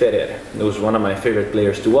David Ferrer. He was one of my favorite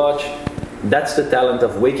players to watch. That's the talent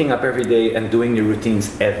of waking up every day and doing your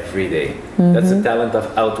routines every day. That's the talent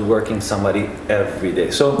of outworking somebody every day.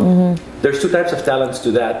 So there's two types of talents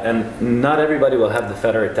to that, and not everybody will have the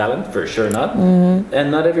Federer talent, for sure not. And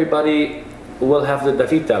not everybody will have the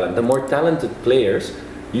David talent. The more talented players,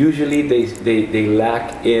 usually they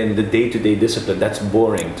lack in the day-to-day discipline. That's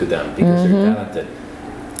boring to them because they're talented.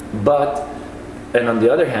 But, and on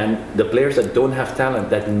the other hand, the players that don't have talent,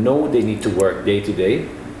 that know they need to work day to day,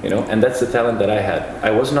 you know, and that's the talent that I had. I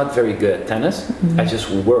was not very good at tennis. I just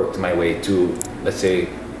worked my way to, let's say,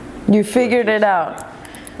 you figured it out.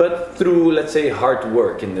 But through, let's say, hard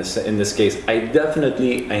work in this case, I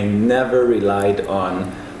never relied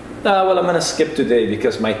on, well, I'm gonna skip today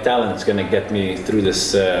because my talent's gonna get me through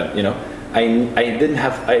this, you know. You didn't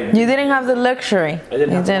have the luxury. I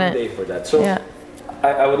didn't have one day for that. So. Yeah.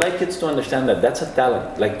 I would like kids to understand that that's a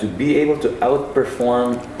talent, like to be able to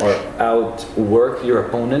outperform or outwork your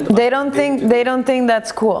opponent. They don't think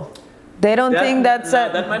that's cool. They don't think that's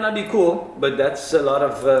that might not be cool, but that's a lot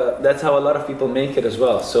of that's how a lot of people make it as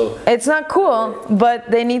well. So it's not cool, but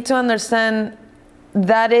they need to understand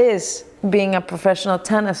that is being a professional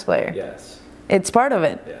tennis player. Yes, it's part of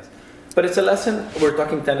it. Yes, but it's a lesson. We're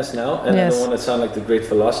talking tennis now, and I don't want to sound like the great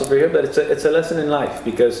philosopher here, but it's a lesson in life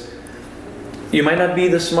because. You might not be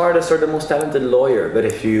the smartest or the most talented lawyer, but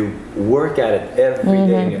if you work at it every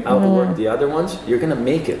day and you outwork the other ones, you're gonna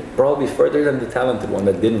make it probably further than the talented one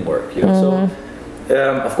that didn't work. You know, so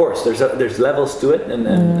of course there's levels to it,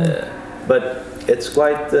 but it's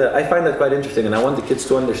quite. I find that quite interesting, and I want the kids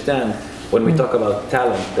to understand when we talk about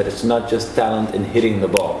talent that it's not just talent in hitting the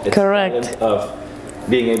ball. It's correct. Talent of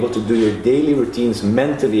being able to do your daily routines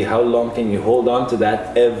mentally. How long can you hold on to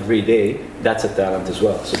that every day? That's a talent as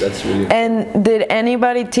well. So that's really. And did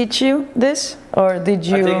anybody teach you this, or did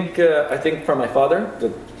you? I think from my father.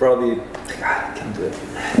 That probably. God, I can't do it.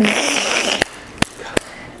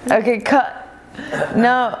 Okay, cut.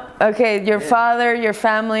 No. Okay, your father, your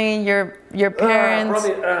family, your parents.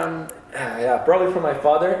 Probably from my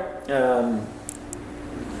father.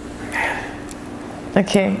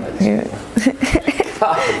 Okay.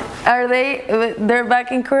 Are they're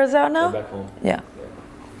back in Curacao now? They're back home. Yeah.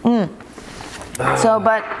 So,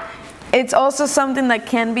 but it's also something that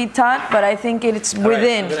can be taught, but I think it's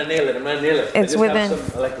within. Right, I'm gonna nail it. It's within. Have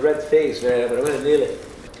some, like red face, right? But I'm gonna nail it.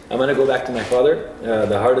 I'm gonna go back to my father,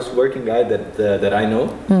 the hardest working guy that I know.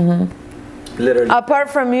 Literally. Apart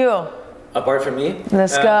from you. Apart from me.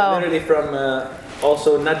 Let's go. Literally from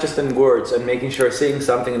also not just in words and making sure saying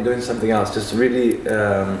something and doing something else. Just really.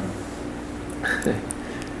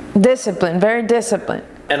 Discipline, very disciplined.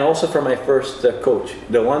 And also from my first coach.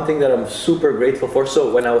 The one thing that I'm super grateful for,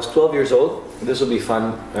 so when I was 12 years old, this will be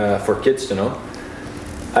fun for kids to know,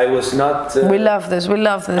 I was not... we love this. I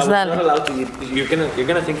was not allowed to eat, you're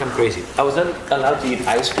gonna think I'm crazy. I was not allowed to eat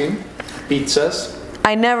ice cream, pizzas.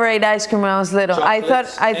 I never ate ice cream when I was little. I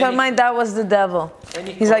thought my dad was the devil.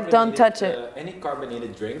 He's like, don't touch it. Any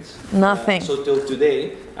carbonated drinks. Nothing. So till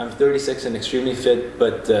today, I'm 36 and extremely fit,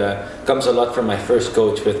 but comes a lot from my first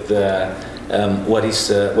coach with what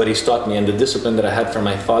he's taught me and the discipline that I had from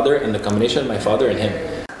my father and the combination of my father and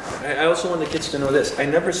him. I also want the kids to know this. I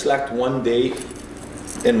never slacked one day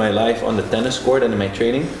in my life on the tennis court and in my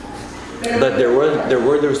training, but there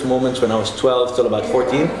were those moments when I was 12 till about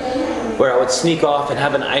 14 where I would sneak off and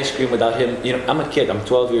have an ice cream without him. You know, I'm a kid, I'm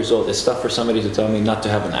 12 years old. It's tough for somebody to tell me not to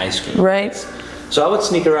have an ice cream. Right. So I would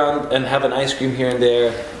sneak around and have an ice cream here and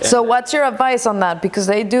there. So what's your advice on that? Because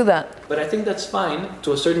they do that. But I think that's fine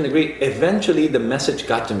to a certain degree. Eventually the message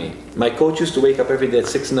got to me. My coach used to wake up every day at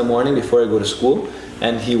 6 in the morning before I go to school,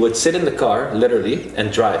 and he would sit in the car, literally,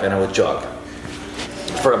 and drive, and I would jog.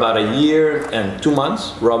 For about a year and 2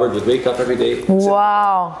 months, Robert would wake up every day.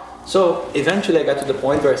 Wow. So eventually I got to the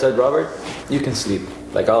point where I said, Robert, you can sleep.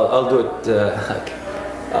 Like I'll do it.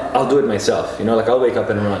 I'll do it myself. You know, like I'll wake up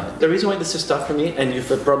and run. The reason why this is tough for me, and you've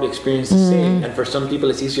probably experienced the same, and for some people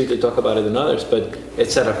it's easier to talk about it than others, but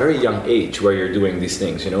it's at a very young age where you're doing these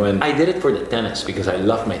things. You know, and I did it for the tennis because I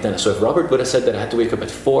love my tennis. So if Robert would have said that I had to wake up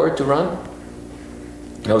at 4 to run,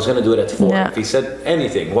 I was going to do it at 4. Yeah. If he said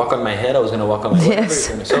anything, walk on my head, I was going to walk on my head.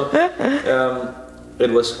 Yes. So it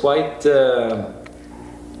was quite.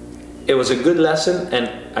 It was a good lesson, and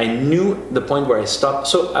I knew the point where I stopped.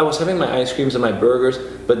 So I was having my ice creams and my burgers,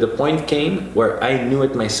 but the point came where I knew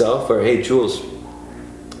it myself. Where, hey, Jules,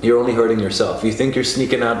 you're only hurting yourself. You think you're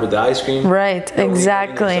sneaking out with the ice cream, right?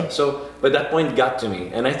 Exactly. So, but that point got to me,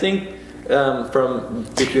 and I think from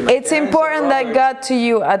between. It's important that got to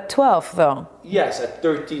you at 12, though. Yes, at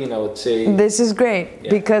 13, I would say. This is great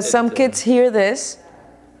because some kids hear this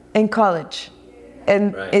in college.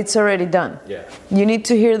 And it's already done. Yeah. You need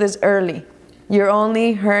to hear this early. You're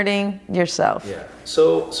only hurting yourself. Yeah.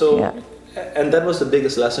 And that was the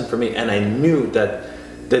biggest lesson for me. And I knew that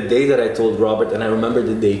the day that I told Robert, and I remember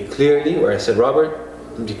the day clearly, where I said, Robert,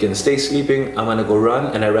 you can stay sleeping. I'm gonna go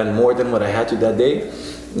run, and I ran more than what I had to that day.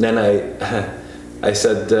 And then I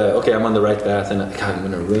said, okay, I'm on the right path, and God, I'm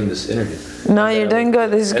gonna ruin this interview. No, you're doing good.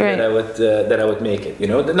 This is great. That I would make it. You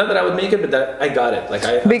know, not that I would make it, but that I got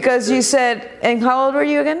it. Because you said, and how old were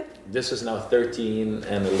you again? This is now 13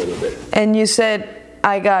 and a little bit. And you said,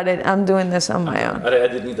 I got it. I'm doing this on my own. I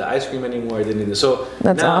didn't need the ice cream anymore. I didn't need So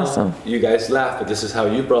that's now, awesome. You guys laugh, but this is how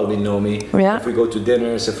you probably know me. Yeah. If we go to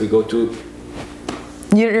dinners, if we go to.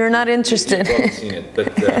 You're not interested. You've probably seen it, but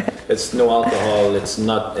it's no alcohol. It's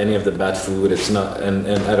not any of the bad food. It's not, and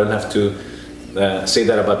I don't have to say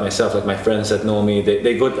that about myself. Like my friends that know me,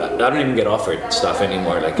 they go. I don't even get offered stuff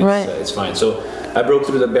anymore. Like it's fine. So I broke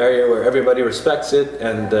through the barrier where everybody respects it,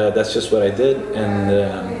 and that's just what I did. And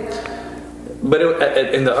but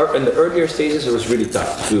in the earlier stages, it was really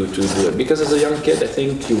tough to do it because as a young kid, I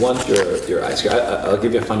think you want your ice cream. I'll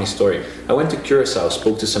give you a funny story. I went to Curacao,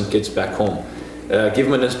 spoke to some kids back home. Give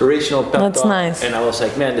them an inspirational pep talk. That's nice. And I was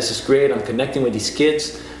like, man, this is great. I'm connecting with these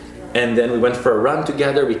kids. And then we went for a run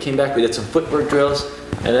together. We came back, we did some footwork drills.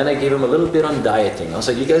 And then I gave them a little bit on dieting. I was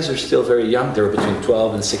like, you guys are still very young. They were between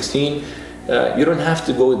 12 and 16. You don't have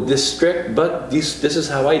to go this strict, but this is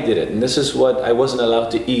how I did it. And this is what I wasn't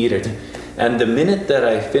allowed to eat. And the minute that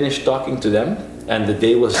I finished talking to them, and the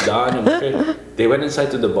day was done, and they went inside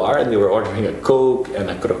to the bar and they were ordering a Coke and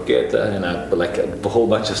a croqueta and a whole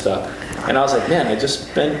bunch of stuff. And I was like, man, I just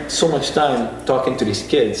spent so much time talking to these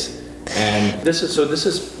kids. And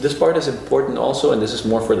this part is important also, and this is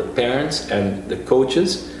more for the parents and the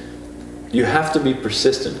coaches. You have to be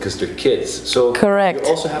persistent because they're kids. So correct. You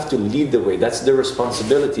also have to lead the way. That's their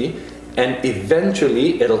responsibility. And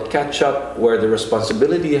eventually it'll catch up where the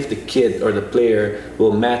responsibility of the kid or the player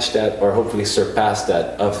will match that or hopefully surpass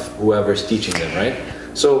that of whoever's teaching them, right?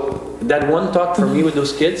 So that one talk for me with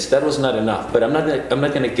those kids, that was not enough. But I'm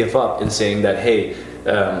not going to give up in saying that, hey,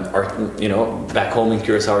 back home in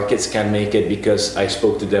Curacao, our kids can't make it because I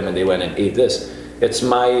spoke to them and they went and ate this. It's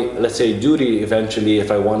my, let's say, duty eventually,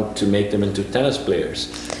 if I want to make them into tennis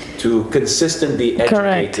players, to consistently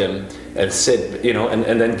educate them and sit,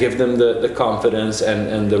 and then give them the confidence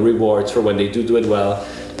and the rewards for when they do it well.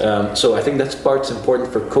 So I think that's part's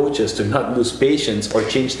important for coaches to not lose patience or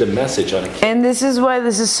change the message on a kid. And this is why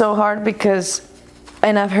this is so hard because,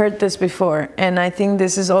 and I've heard this before, and I think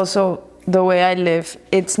this is also the way I live.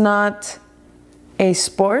 It's not a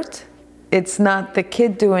sport. It's not the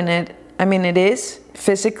kid doing it. I mean, it is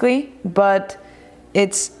physically, but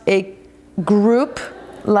it's a group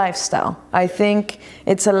lifestyle. I think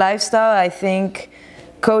it's a lifestyle. I think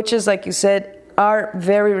coaches, like you said, are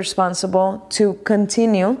very responsible to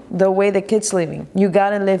continue the way the kids living. You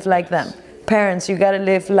gotta live like them. Parents, you gotta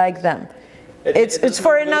live like them. It's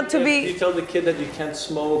for it not to be. You tell the kid that you can't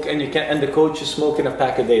smoke and the coach is smoking a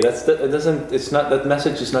pack a day. That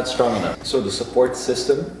message is not strong enough. So the support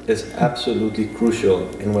system is absolutely crucial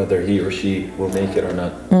in whether he or she will make it or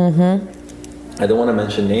not. I don't want to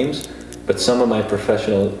mention names, but some of my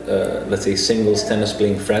professional, let's say singles tennis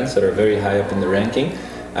playing friends that are very high up in the ranking,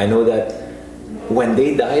 I know that when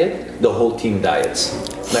they diet, the whole team diets.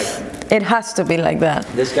 Like, it has to be like that.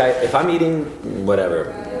 this guy, if I'm eating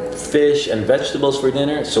whatever, fish and vegetables for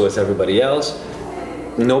dinner, so is everybody else.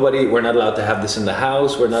 We're not allowed to have this in the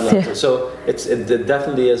house. We're not allowed to, so it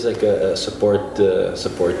definitely is like a support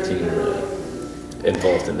team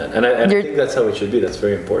involved in that. And I think that's how it should be. That's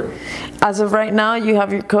very important. As of right now, you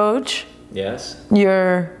have your coach. Yes.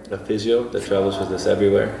 You're a physio that travels with us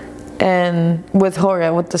everywhere. And with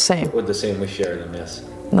Rojer, with the same. With the same, we share them. Yes.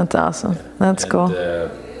 That's awesome. That's cool.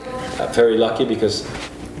 I'm very lucky because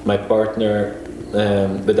my partner.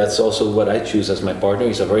 But that's also what I choose as my partner.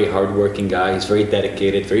 He's a very hardworking guy. He's very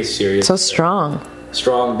dedicated, very serious. So strong.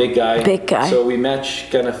 Strong, big guy. Big guy. So we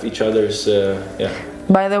match kind of each other's, yeah.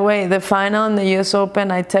 By the way, the final in the US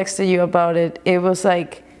Open, I texted you about it. It was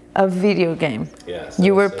like a video game. Yes.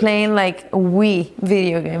 You were playing like a Wii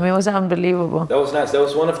video game. It was unbelievable. That was nice. That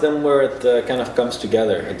was one of them where it kind of comes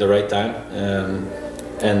together at the right time.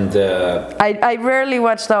 I rarely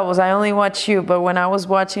watch doubles. I only watch you, but when I was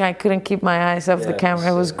watching, I couldn't keep my eyes off the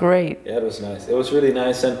camera. It was great. Yeah, it was nice. It was really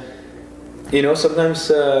nice, and you know,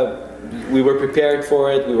 sometimes we were prepared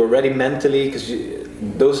for it. We were ready mentally because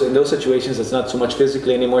in those situations, it's not so much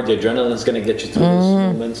physically anymore. The adrenaline is going to get you through those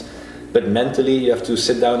moments, but mentally, you have to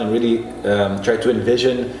sit down and really try to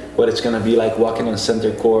envision what it's going to be like walking on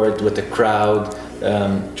center court with the crowd.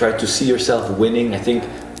 Try to see yourself winning. I think.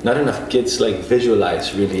 Not enough kids like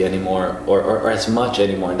visualize really anymore, or as much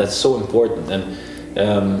anymore. That's so important. And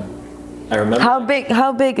I remember.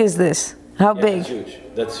 How big is this? How big? That's huge.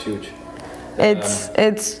 That's huge. It's.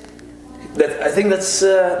 I think that's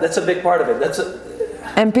a big part of it.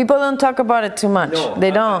 And people don't talk about it too much. No, they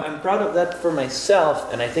don't. I'm proud of that for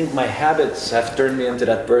myself, and I think my habits have turned me into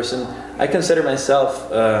that person. I consider myself.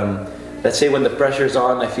 Let's say when the pressure's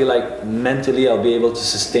on, I feel like mentally I'll be able to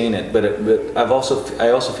sustain it. But I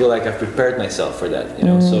also feel like I've prepared myself for that. You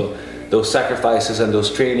know, so those sacrifices and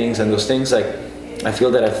those trainings and those things, like I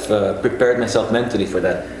feel that I've prepared myself mentally for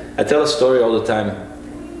that. I tell a story all the time.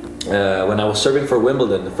 When I was serving for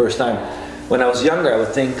Wimbledon the first time, when I was younger, I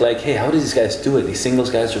would think like, hey, how do these guys do it? These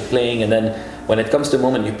singles guys are playing, and then when it comes to the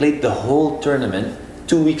moment, you played the whole tournament,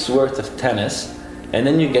 2 weeks worth of tennis, and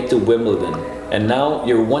then you get to Wimbledon. And now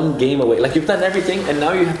you're one game away. Like you've done everything, and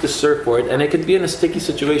now you have to serve for it. And it could be in a sticky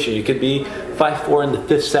situation. You could be 5-4 in the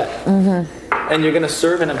 5th set, and you're gonna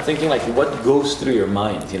serve. And I'm thinking, like, what goes through your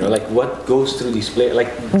mind? You know, like what goes through these players?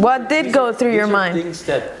 Like what did go through your mind? Things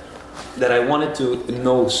that I wanted to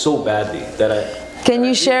know so badly that I. Can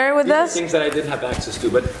you share with us? Things that I didn't have access to,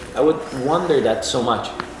 but I would wonder that so much.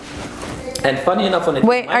 And funny enough, when it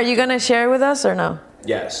are you gonna share with us or no?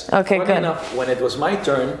 Yes. Okay, funny good. Enough, when it was my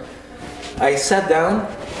turn, I sat down,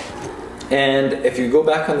 and if you go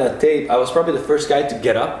back on that tape, I was probably the first guy to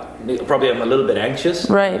get up. Probably I'm a little bit anxious.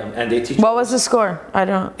 Right. And they teach. What was the score? I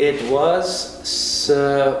don't. It was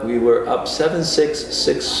we were up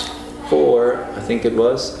 7-6, 6-4, I think it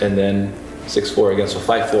was, and then 6-4 again. So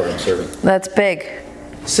 5-4. I'm serving. That's big.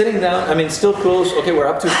 Sitting down. I mean, still close. Okay, we're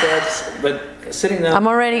up 2 sets, but sitting down. I'm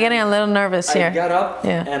already getting a little nervous here. I got up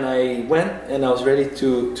and I went and I was ready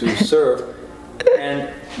to serve. And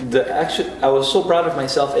I was so proud of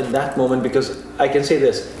myself in that moment because I can say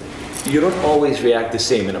this: you don't always react the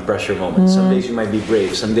same in a pressure moment. Some days you might be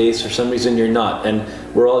brave, some days for some reason you're not, and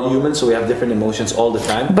we're all human, so we have different emotions all the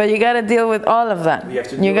time. But you got to deal with all of that.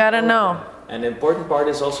 You got to know. And the important part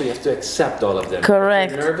is also you have to accept all of them.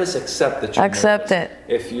 Correct. If you're nervous, accept that you're nervous. It.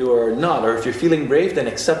 If you are not, or if you're feeling brave, then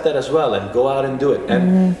accept that as well and go out and do it.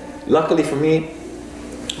 And luckily for me,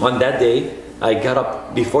 on that day, I got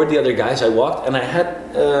up before the other guys. I walked and I had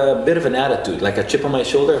a bit of an attitude, like a chip on my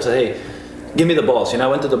shoulder. I said, hey, give me the balls. You know,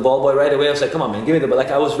 I went to the ball boy right away. I was like, come on, man, give me the ball.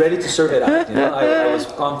 Like I was ready to serve it out. You know, I was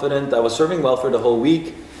confident. I was serving well for the whole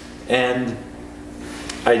week. And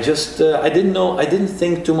I just, I didn't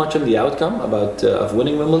think too much on the outcome of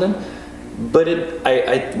winning Wimbledon. But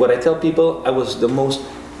what I tell people, I was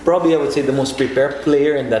probably I would say the most prepared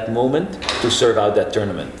player in that moment to serve out that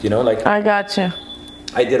tournament. You know, like. I got you.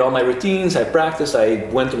 I did all my routines, I practiced, I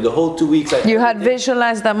went through the whole 2 weeks. You had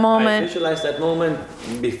visualized that moment? I visualized that moment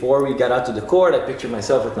before we got out to the court. I pictured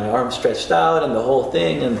myself with my arms stretched out and the whole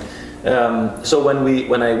thing. And so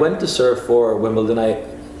when I went to serve for Wimbledon,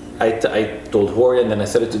 I told Rojer and then I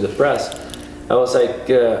said it to the press. I was like,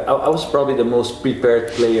 I was probably the most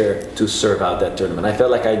prepared player to serve out that tournament. I felt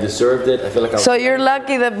like I deserved it. I feel like So you're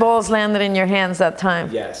lucky that balls landed in your hands that time.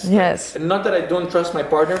 Yes. Yes. And not that I don't trust my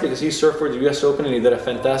partner because he served for the US Open and he did a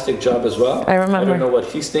fantastic job as well. I remember. I don't know what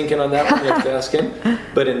he's thinking on that one. You have to ask him.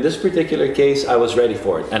 But in this particular case, I was ready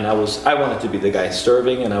for it, and I wanted to be the guy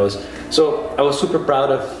serving, and I was super proud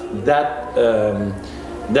of that.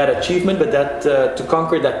 that achievement, but that to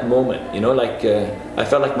conquer that moment. You know, like I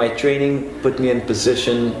felt like my training put me in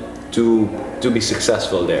position to be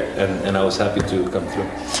successful there, and I was happy to come through.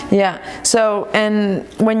 Yeah. So, and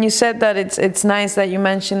when you said that, it's nice that you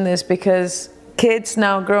mentioned this, because kids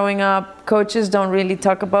now growing up, coaches don't really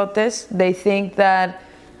talk about this. They think that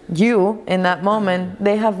you, in that moment,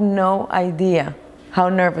 they have no idea how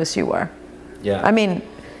nervous you were. Yeah. I mean,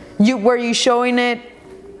 were you showing it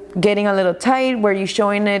getting a little tight? Were you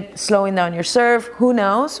showing it slowing down your serve? Who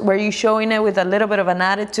knows? Were you showing it with a little bit of an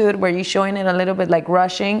attitude? Were you showing it a little bit like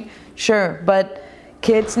rushing? Sure, but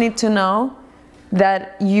kids need to know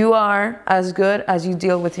that you are as good as you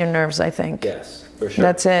deal with your nerves, I think. Yes, for sure.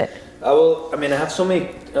 That's it. I mean, I have so many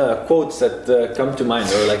quotes that come to mind,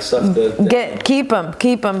 or like stuff that keep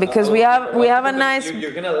them, because we have a nice.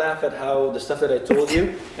 You're gonna laugh at how the stuff that I told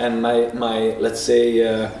you, and my let's say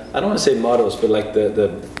I don't want to say mottos, but like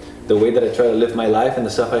the way that I try to live my life and the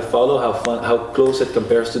stuff I follow, how close it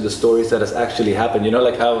compares to the stories that has actually happened. You know,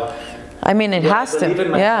 like how. I mean, it has to. Even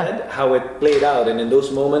in my head, how it played out, and in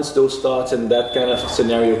those moments, those thoughts, and that kind of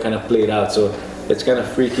scenario kind of played out. So it's kind of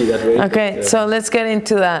freaky that way. Okay, but, so let's get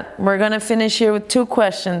into that. We're gonna finish here with 2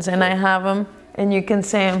 questions, and I have them, and you can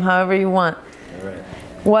say them however you want. All right.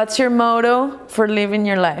 What's your motto for living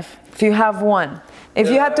your life? If you have one. If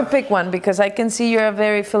you had to pick one, because I can see you're a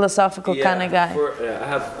very philosophical kind of guy.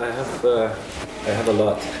 I have a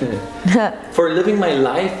lot. For living my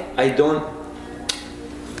life, I don't.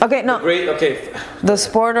 Okay, no. Okay. The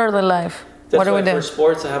sport or the life? What do we do? For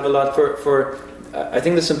sports, I have a lot. I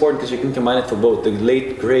think this is important because you can combine it for both. The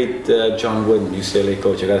late, great John Wooden, UCLA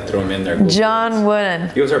coach, I got to throw him in there. John Wooden.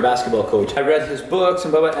 He was our basketball coach. I read his books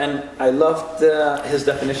and blah, blah, and I loved his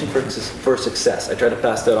definition for success. I try to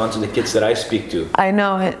pass that on to the kids that I speak to. I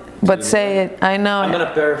know it, but say it. I know I'm going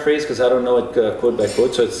to paraphrase because I don't know it quote by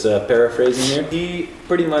quote, so it's paraphrasing here. He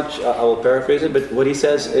pretty much, I will paraphrase it, but what he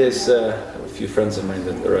says is, a few friends of mine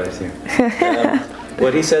that arrived here.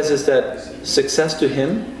 What he says is that success to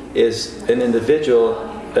him is an individual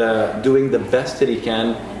doing the best that he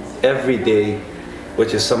can every day,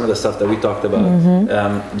 which is some of the stuff that we talked about.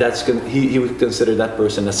 Mm-hmm. He would consider that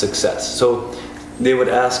person a success. So they would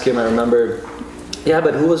ask him, I remember, yeah,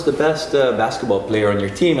 but who was the best basketball player on your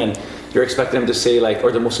team? And you're expecting him to say, like,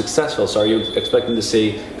 or the most successful, sorry, you expect him to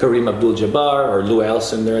say Kareem Abdul-Jabbar or Lou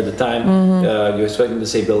Elson there at the time. Mm-hmm. You expect him to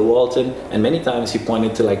say Bill Walton. And many times he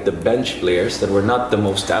pointed to like the bench players that were not the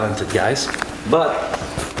most talented guys, but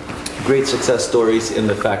great success stories in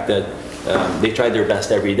the fact that they tried their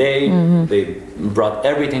best every day. Mm-hmm. They brought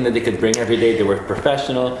everything that they could bring every day. They were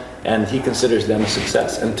professional, and he considers them a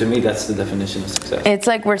success. And to me, that's the definition of success. It's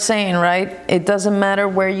like we're saying, right? It doesn't matter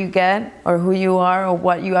where you get or who you are or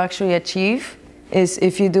what you actually achieve. Is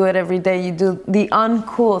if you do it every day, you do the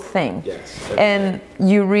uncool thing. Yes, and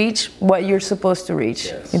you reach what you're supposed to reach.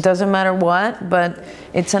 Yes. It doesn't matter what, but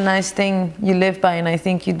it's a nice thing you live by, and I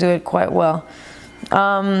think you do it quite well.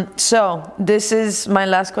 So this is my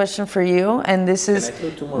last question for you, and this is. Can I throw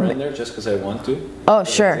 2 more in there just because I want to? Oh,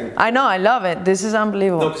 sure. I know, I love it. This is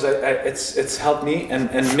unbelievable. No, because it's helped me, and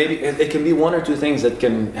maybe it can be 1 or 2 things that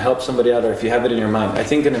can help somebody out, or if you have it in your mind. I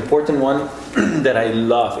think an important one that I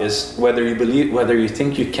love is whether you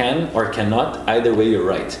think you can or cannot, either way you're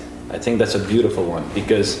right. I think that's a beautiful one,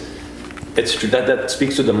 because it's true that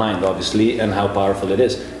speaks to the mind, obviously, and how powerful it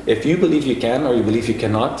is. If you believe you can or you believe you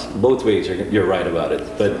cannot, both ways you're right about it.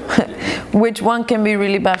 But which one can be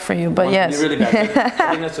really bad for you? But one yes, can be really bad. I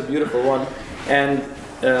think that's a beautiful one. And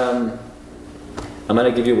I'm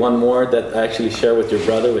gonna give you one more that I actually share with your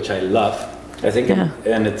brother, which I love. I think,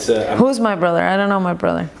 and it's. Who's my brother? I don't know my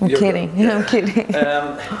brother. I'm kidding. Yeah. I'm kidding.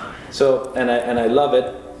 So and I love it.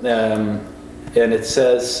 And it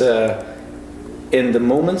says. In the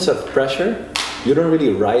moments of pressure, you don't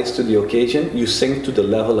really rise to the occasion, you sink to the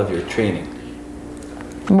level of your training.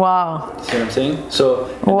 Wow. See what I'm saying?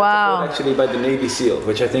 So, wow. That's a quote actually by the Navy SEAL,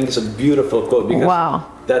 which I think is a beautiful quote,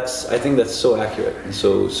 because I think that's so accurate and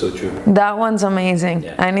so true. That one's amazing.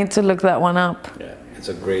 Yeah. I need to look that one up. Yeah, it's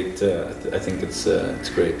a great, I think it's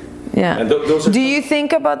great. Yeah. And those are Do you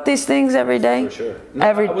think about these things every day? For sure. No,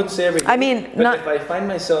 I wouldn't say every day. I mean, but if I find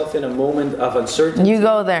myself in a moment of uncertainty, you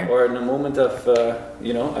go there. Or in a moment of,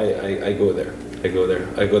 I go there.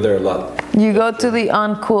 I go there a lot. You go to the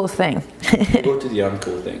uncool thing. I go to the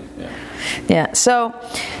uncool thing. Yeah. Yeah. So,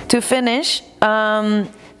 to finish,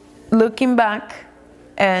 looking back,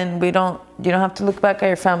 and you don't have to look back at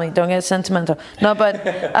your family. Don't get sentimental. No, but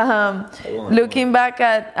looking back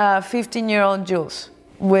at 15-year-old Jules.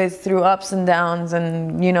 Through ups and downs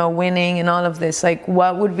and winning and all of this, like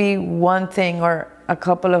what would be one thing or a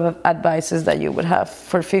couple of advices that you would have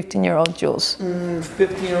for 15-year-old Jules?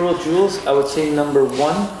 15-year-old Jules, I would say number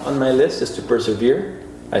one on my list is to persevere.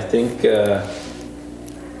 I think, I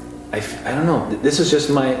don't know, this is just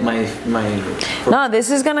my no, this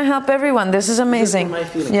is going to help everyone. This is amazing. This is my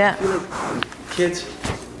feeling. Yeah. I feel like kids,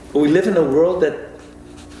 we live in a world that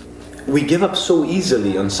we give up so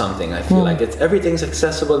easily on something. I feel like everything's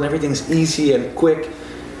accessible and everything's easy and quick.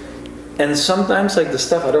 And sometimes like the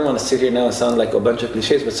stuff, I don't want to sit here now and sound like a bunch of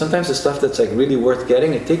cliches, but sometimes the stuff that's like really worth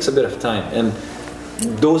getting, it takes a bit of time. And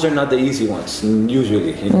those are not the easy ones,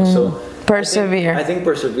 usually. You know? So persevere. I think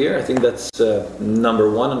persevere. I think that's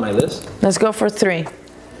number one on my list. Let's go for 3.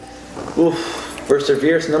 Oof,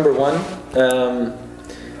 persevere is number one.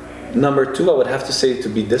 Number 2, I would have to say to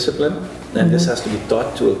be disciplined, and this has to be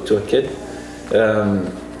taught to a kid.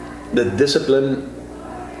 The discipline,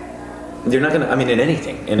 you're not gonna. I mean, in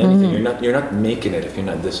anything, you're not making it if you're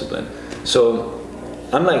not disciplined. So,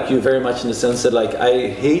 I'm like you very much in the sense that like I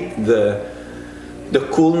hate the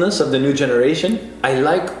coolness of the new generation. I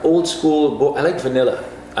like old school. I like vanilla.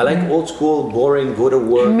 I like old school, boring, go to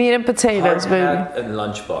work. Meat and potatoes, hard hat baby. and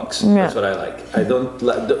lunchbox. Yeah. That's what I like. I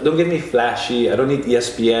don't give me flashy. I don't need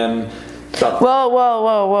ESPN.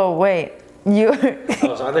 Whoa, wait. You. I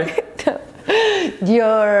was on there.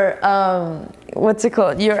 Your what's it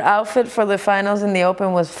called? Your outfit for the finals in the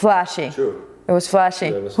Open was flashy. True. It was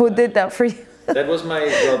flashy. True, it was Who flashy. did that for you? That was my.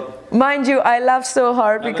 Mind you, I laughed so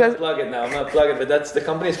hard because. I'm gonna plug it now. I'm gonna plug it, but that's the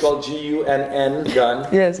company is called GUNN Gun.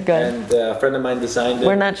 Yes, Gun. And a friend of mine designed it.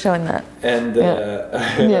 We're not showing that. And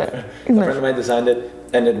Yeah. a friend of mine designed it,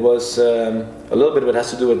 and it was a little bit of it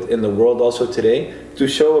has to do with in the world also today to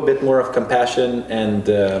show a bit more of compassion and.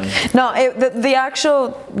 No, the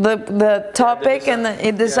actual the topic and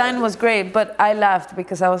the design was great, but I laughed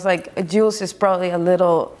because I was like, Jules is probably a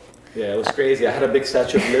little. Yeah, it was crazy. I had a big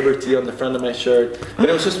Statue of Liberty on the front of my shirt, but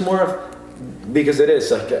it was just more of because it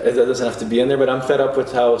is like it doesn't have to be in there. But I'm fed up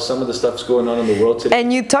with how some of the stuff's going on in the world today.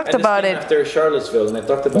 And you talked about it after Charlottesville, and I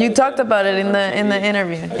talked about you talked about it in the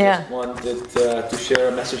interview. I Yeah, just wanted to share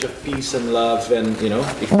a message of peace and love, and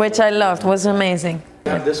which I loved. Was amazing.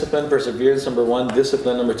 have discipline, perseverance. Number one,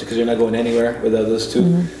 discipline. Number 2, because you're not going anywhere without those 2.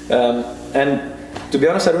 And to be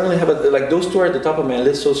honest, I don't really have like those 2 are at the top of my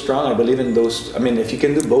list so strong. I believe in those. I mean, if you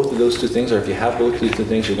can do both of those 2 things, or if you have both of these 2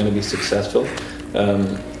 things, you're going to be successful.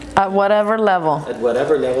 At whatever level. At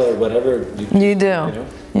whatever level or whatever you do.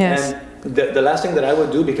 Yes. And the last thing that I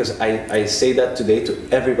would do, because I say that today to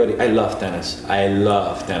everybody, I love tennis. I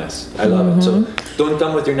love tennis. I love it. So don't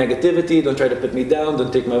come with your negativity. Don't try to put me down.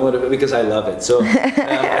 Don't take my motive, because I love it. So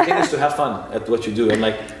I think it's to have fun at what you do. And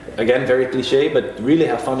like, again, very cliche, but really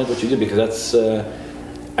have fun at what you do, because that's,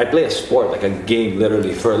 I play a sport, like a game,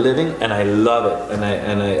 literally, for a living, and I love it.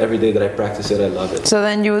 And I every day that I practice it, I love it. So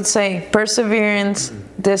then you would say perseverance,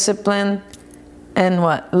 discipline, and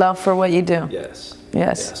what? Love for what you do. Yes.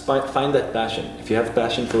 Yes. Find that passion. If you have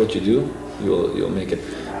passion for what you do, you'll make it.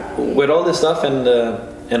 With all this stuff and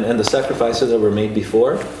the sacrifices that were made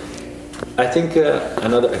before, I think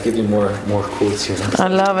I give you more quotes here. I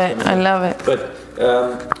love it. I love it. But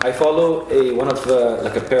I follow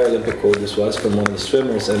like a Paralympic quote. This was from one of the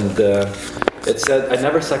swimmers, and it said, "I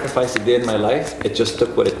never sacrificed a day in my life. It just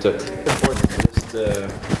took what it took." It's important to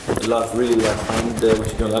just really find what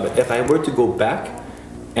you do and love it. If I were to go back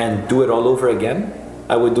and do it all over again,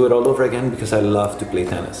 I would do it all over again, because I love to play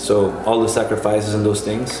tennis. So all the sacrifices and those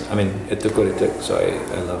things, I mean, it took what it took. So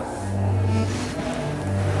I love it.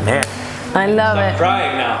 Man, I love it. I'm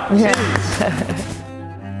crying now. Yeah.